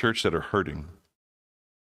in this church that are hurting.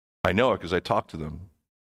 I know it because I talk to them.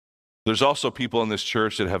 There's also people in this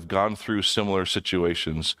church that have gone through similar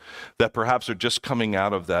situations, that perhaps are just coming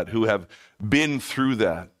out of that, who have been through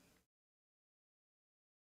that.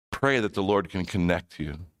 Pray that the Lord can connect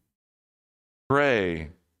you. Pray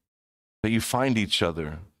that you find each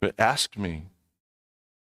other. But ask me.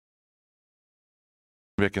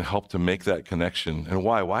 Maybe I can help to make that connection. And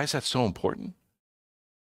why? Why is that so important?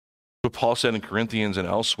 What Paul said in Corinthians and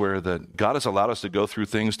elsewhere, that God has allowed us to go through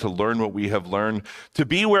things, to learn what we have learned, to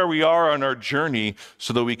be where we are on our journey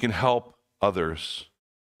so that we can help others.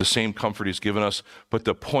 The same comfort he's given us, but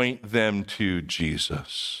to point them to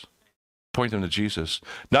Jesus. Point them to Jesus.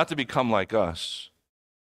 Not to become like us,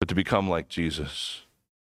 but to become like Jesus.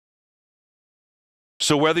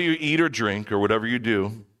 So whether you eat or drink or whatever you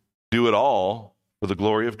do it all for the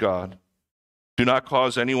glory of God. Do not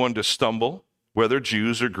cause anyone to stumble, whether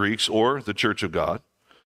Jews or Greeks or the church of God.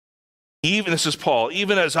 Even, this is Paul,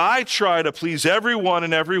 even as I try to please everyone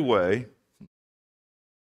in every way,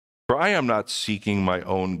 for I am not seeking my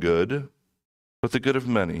own good, but the good of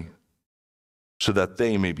many, so that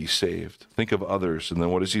they may be saved. Think of others, and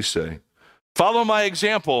then what does he say? Follow my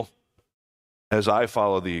example as I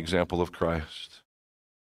follow the example of Christ.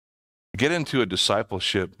 Get into a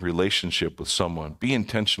discipleship relationship with someone. Be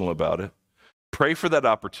intentional about it. Pray for that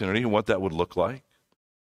opportunity and what that would look like.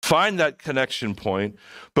 Find that connection point,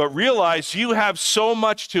 but realize you have so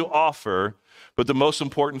much to offer, but the most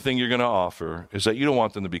important thing you're going to offer is that you don't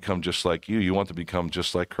want them to become just like you. You want to become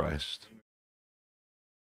just like Christ.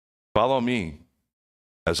 Follow me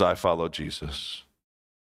as I follow Jesus.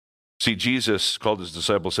 See, Jesus called his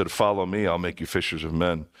disciples, said, follow me, I'll make you fishers of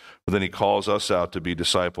men. But then he calls us out to be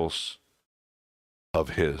disciples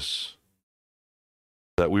of his,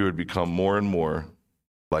 that we would become more and more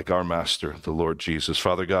like our master, the Lord Jesus.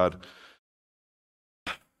 Father God,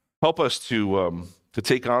 help us to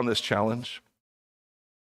take on this challenge.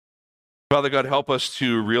 Father God, help us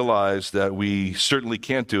to realize that we certainly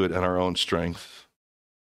can't do it in our own strength,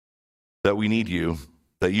 that we need you,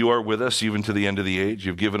 that you are with us even to the end of the age.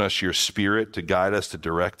 You've given us your Spirit to guide us, to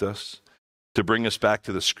direct us, to bring us back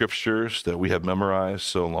to the scriptures that we have memorized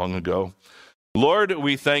so long ago. Lord,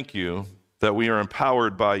 we thank you that we are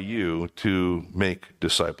empowered by you to make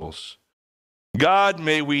disciples. God,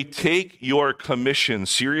 may we take your commission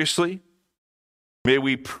seriously. May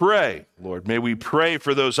we pray, Lord, may we pray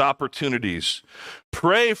for those opportunities.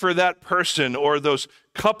 Pray for that person or those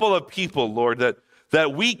couple of people, Lord,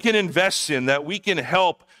 that we can invest in, that we can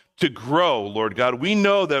help to grow, Lord God. We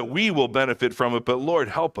know that we will benefit from it, but Lord,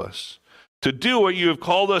 help us to do what you have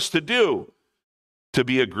called us to do, to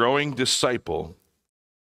be a growing disciple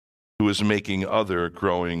who is making other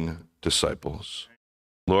growing disciples.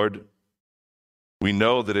 Lord, we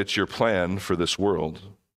know that it's your plan for this world.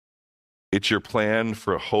 It's your plan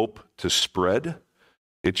for hope to spread.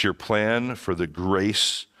 It's your plan for the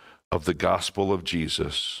grace of the gospel of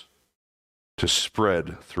Jesus to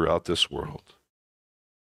spread throughout this world.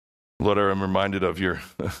 Lord, I'm reminded of your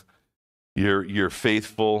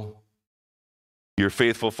faithful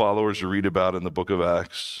followers you read about in the book of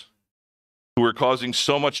Acts, who were causing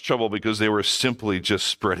so much trouble because they were simply just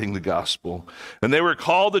spreading the gospel. And they were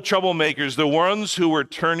called the troublemakers, the ones who were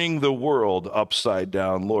turning the world upside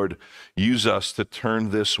down. Lord, use us to turn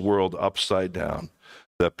this world upside down,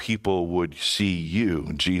 that people would see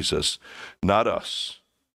you, Jesus, not us,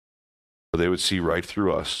 but they would see right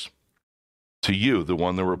through us to you, the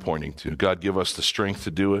one that we're pointing to. God, give us the strength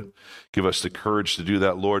to do it. Give us the courage to do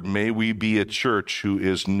that. Lord, may we be a church who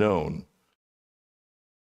is known,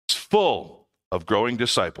 full of growing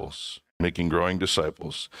disciples, making growing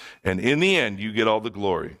disciples. And in the end, you get all the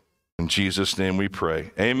glory. In Jesus' name we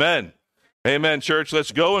pray. Amen. Amen, church.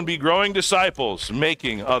 Let's go and be growing disciples,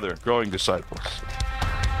 making other growing disciples.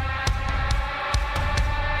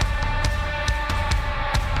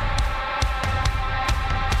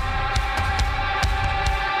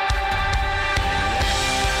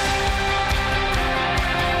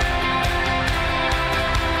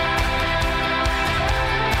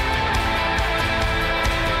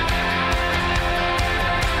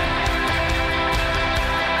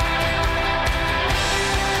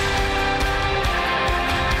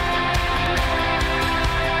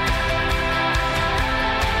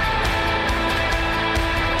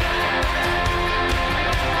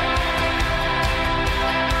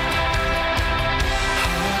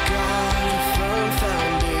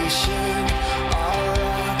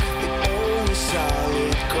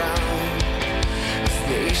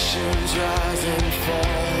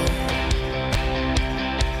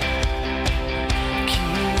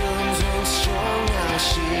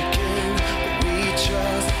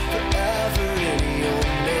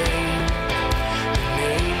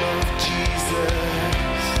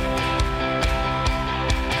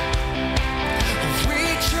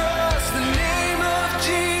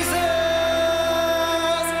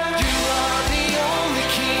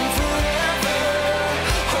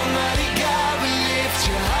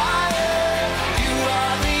 You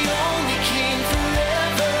are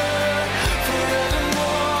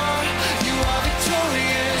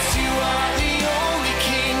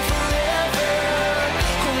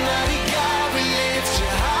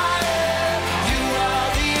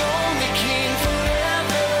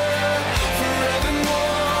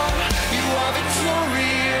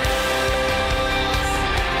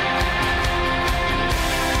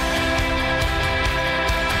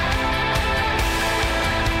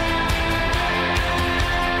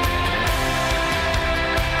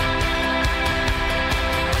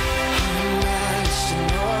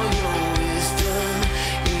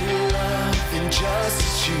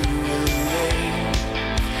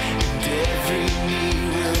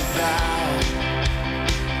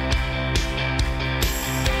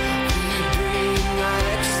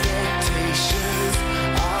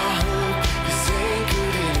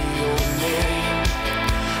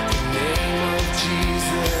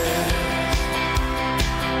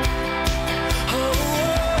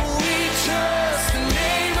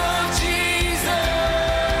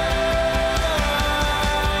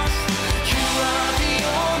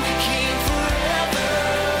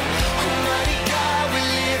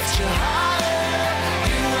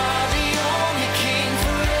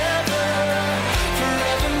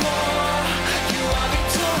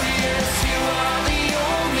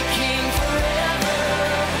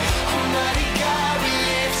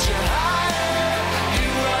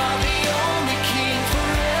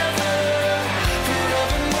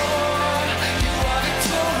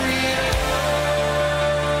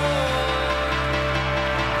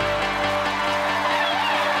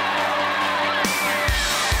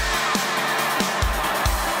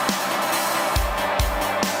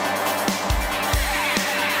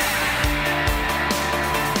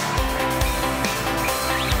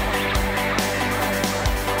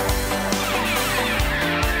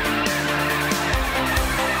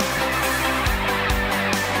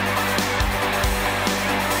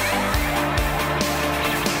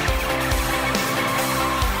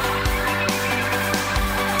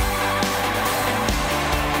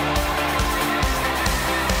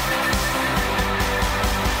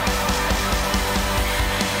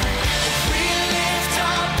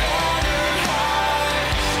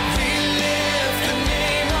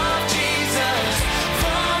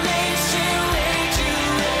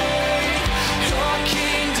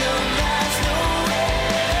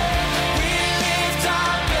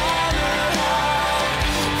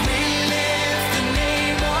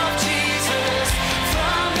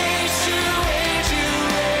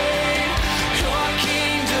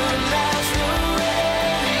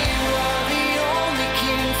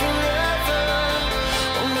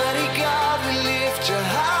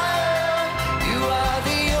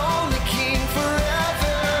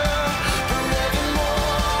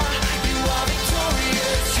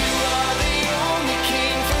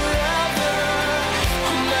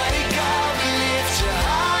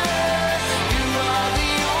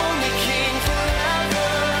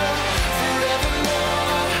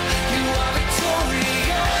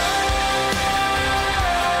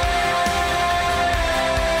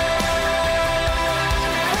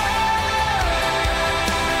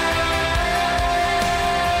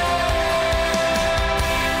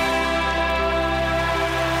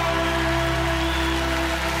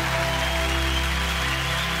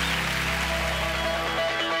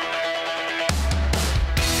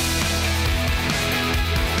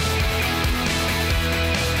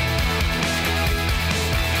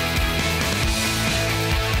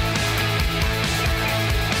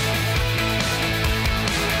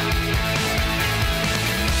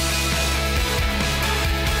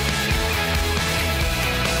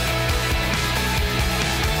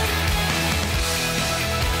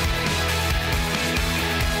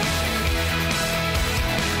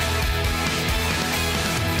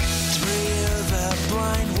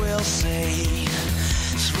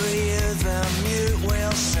mute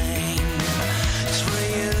will sing. Through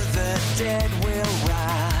you the dead will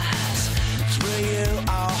rise. Through you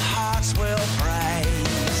our hearts will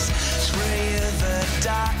praise. Through you the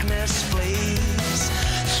darkness flees.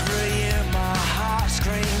 Through you my heart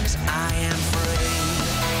screams, I am free.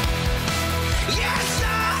 Yes, I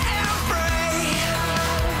am free.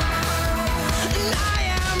 And I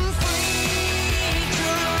am free to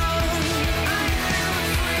run.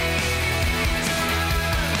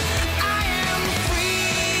 I am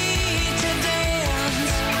free to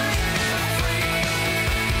dance.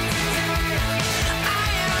 I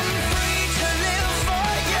am free to live for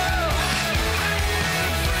you.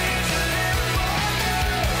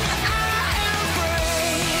 I am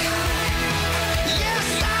free. Yes,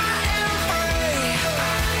 I am free.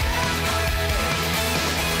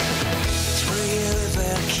 Through you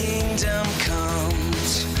the kingdom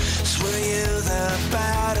comes. Through you the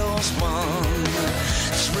battle's won.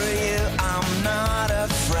 Through you I'm not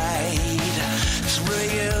afraid. Through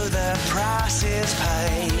you the price is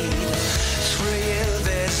paid. Through you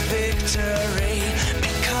there's victory.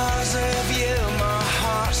 Because of you my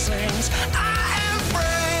heart sings, I am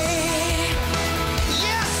free.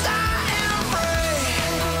 Yes, I am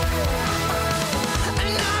free.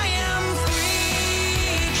 And I am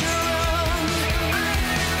free to run.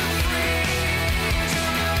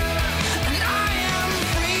 And I am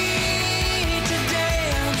free to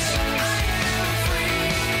dance.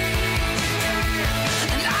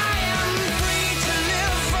 And I am free to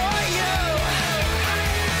live for you.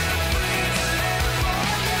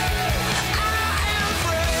 I am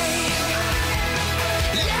free.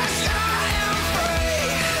 Yes, I am free.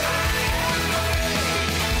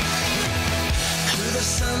 Who the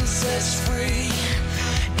sun sets free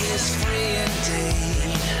is free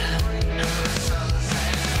indeed.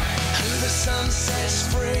 Who the sun sets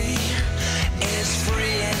free is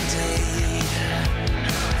free indeed.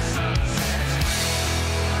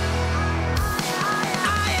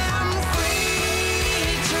 I am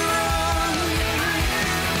free to run.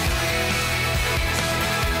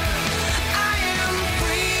 I am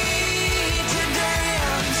free to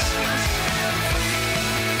dance.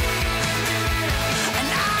 And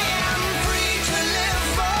I am free to live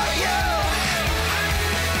for you.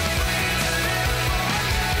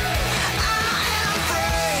 I am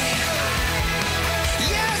free.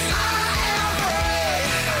 Yes, I am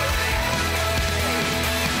free.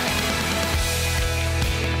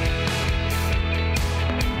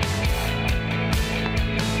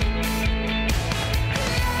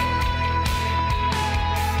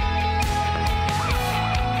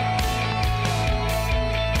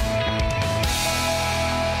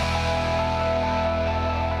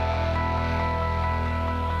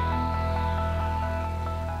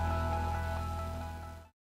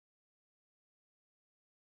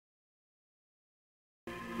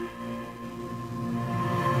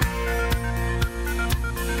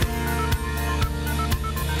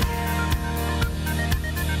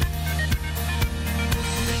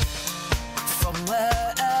 From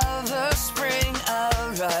wherever spring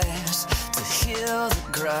arrives to heal the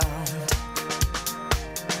ground.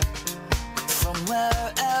 From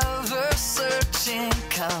wherever searching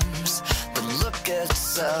comes, the look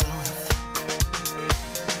itself.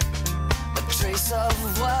 A trace of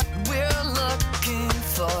what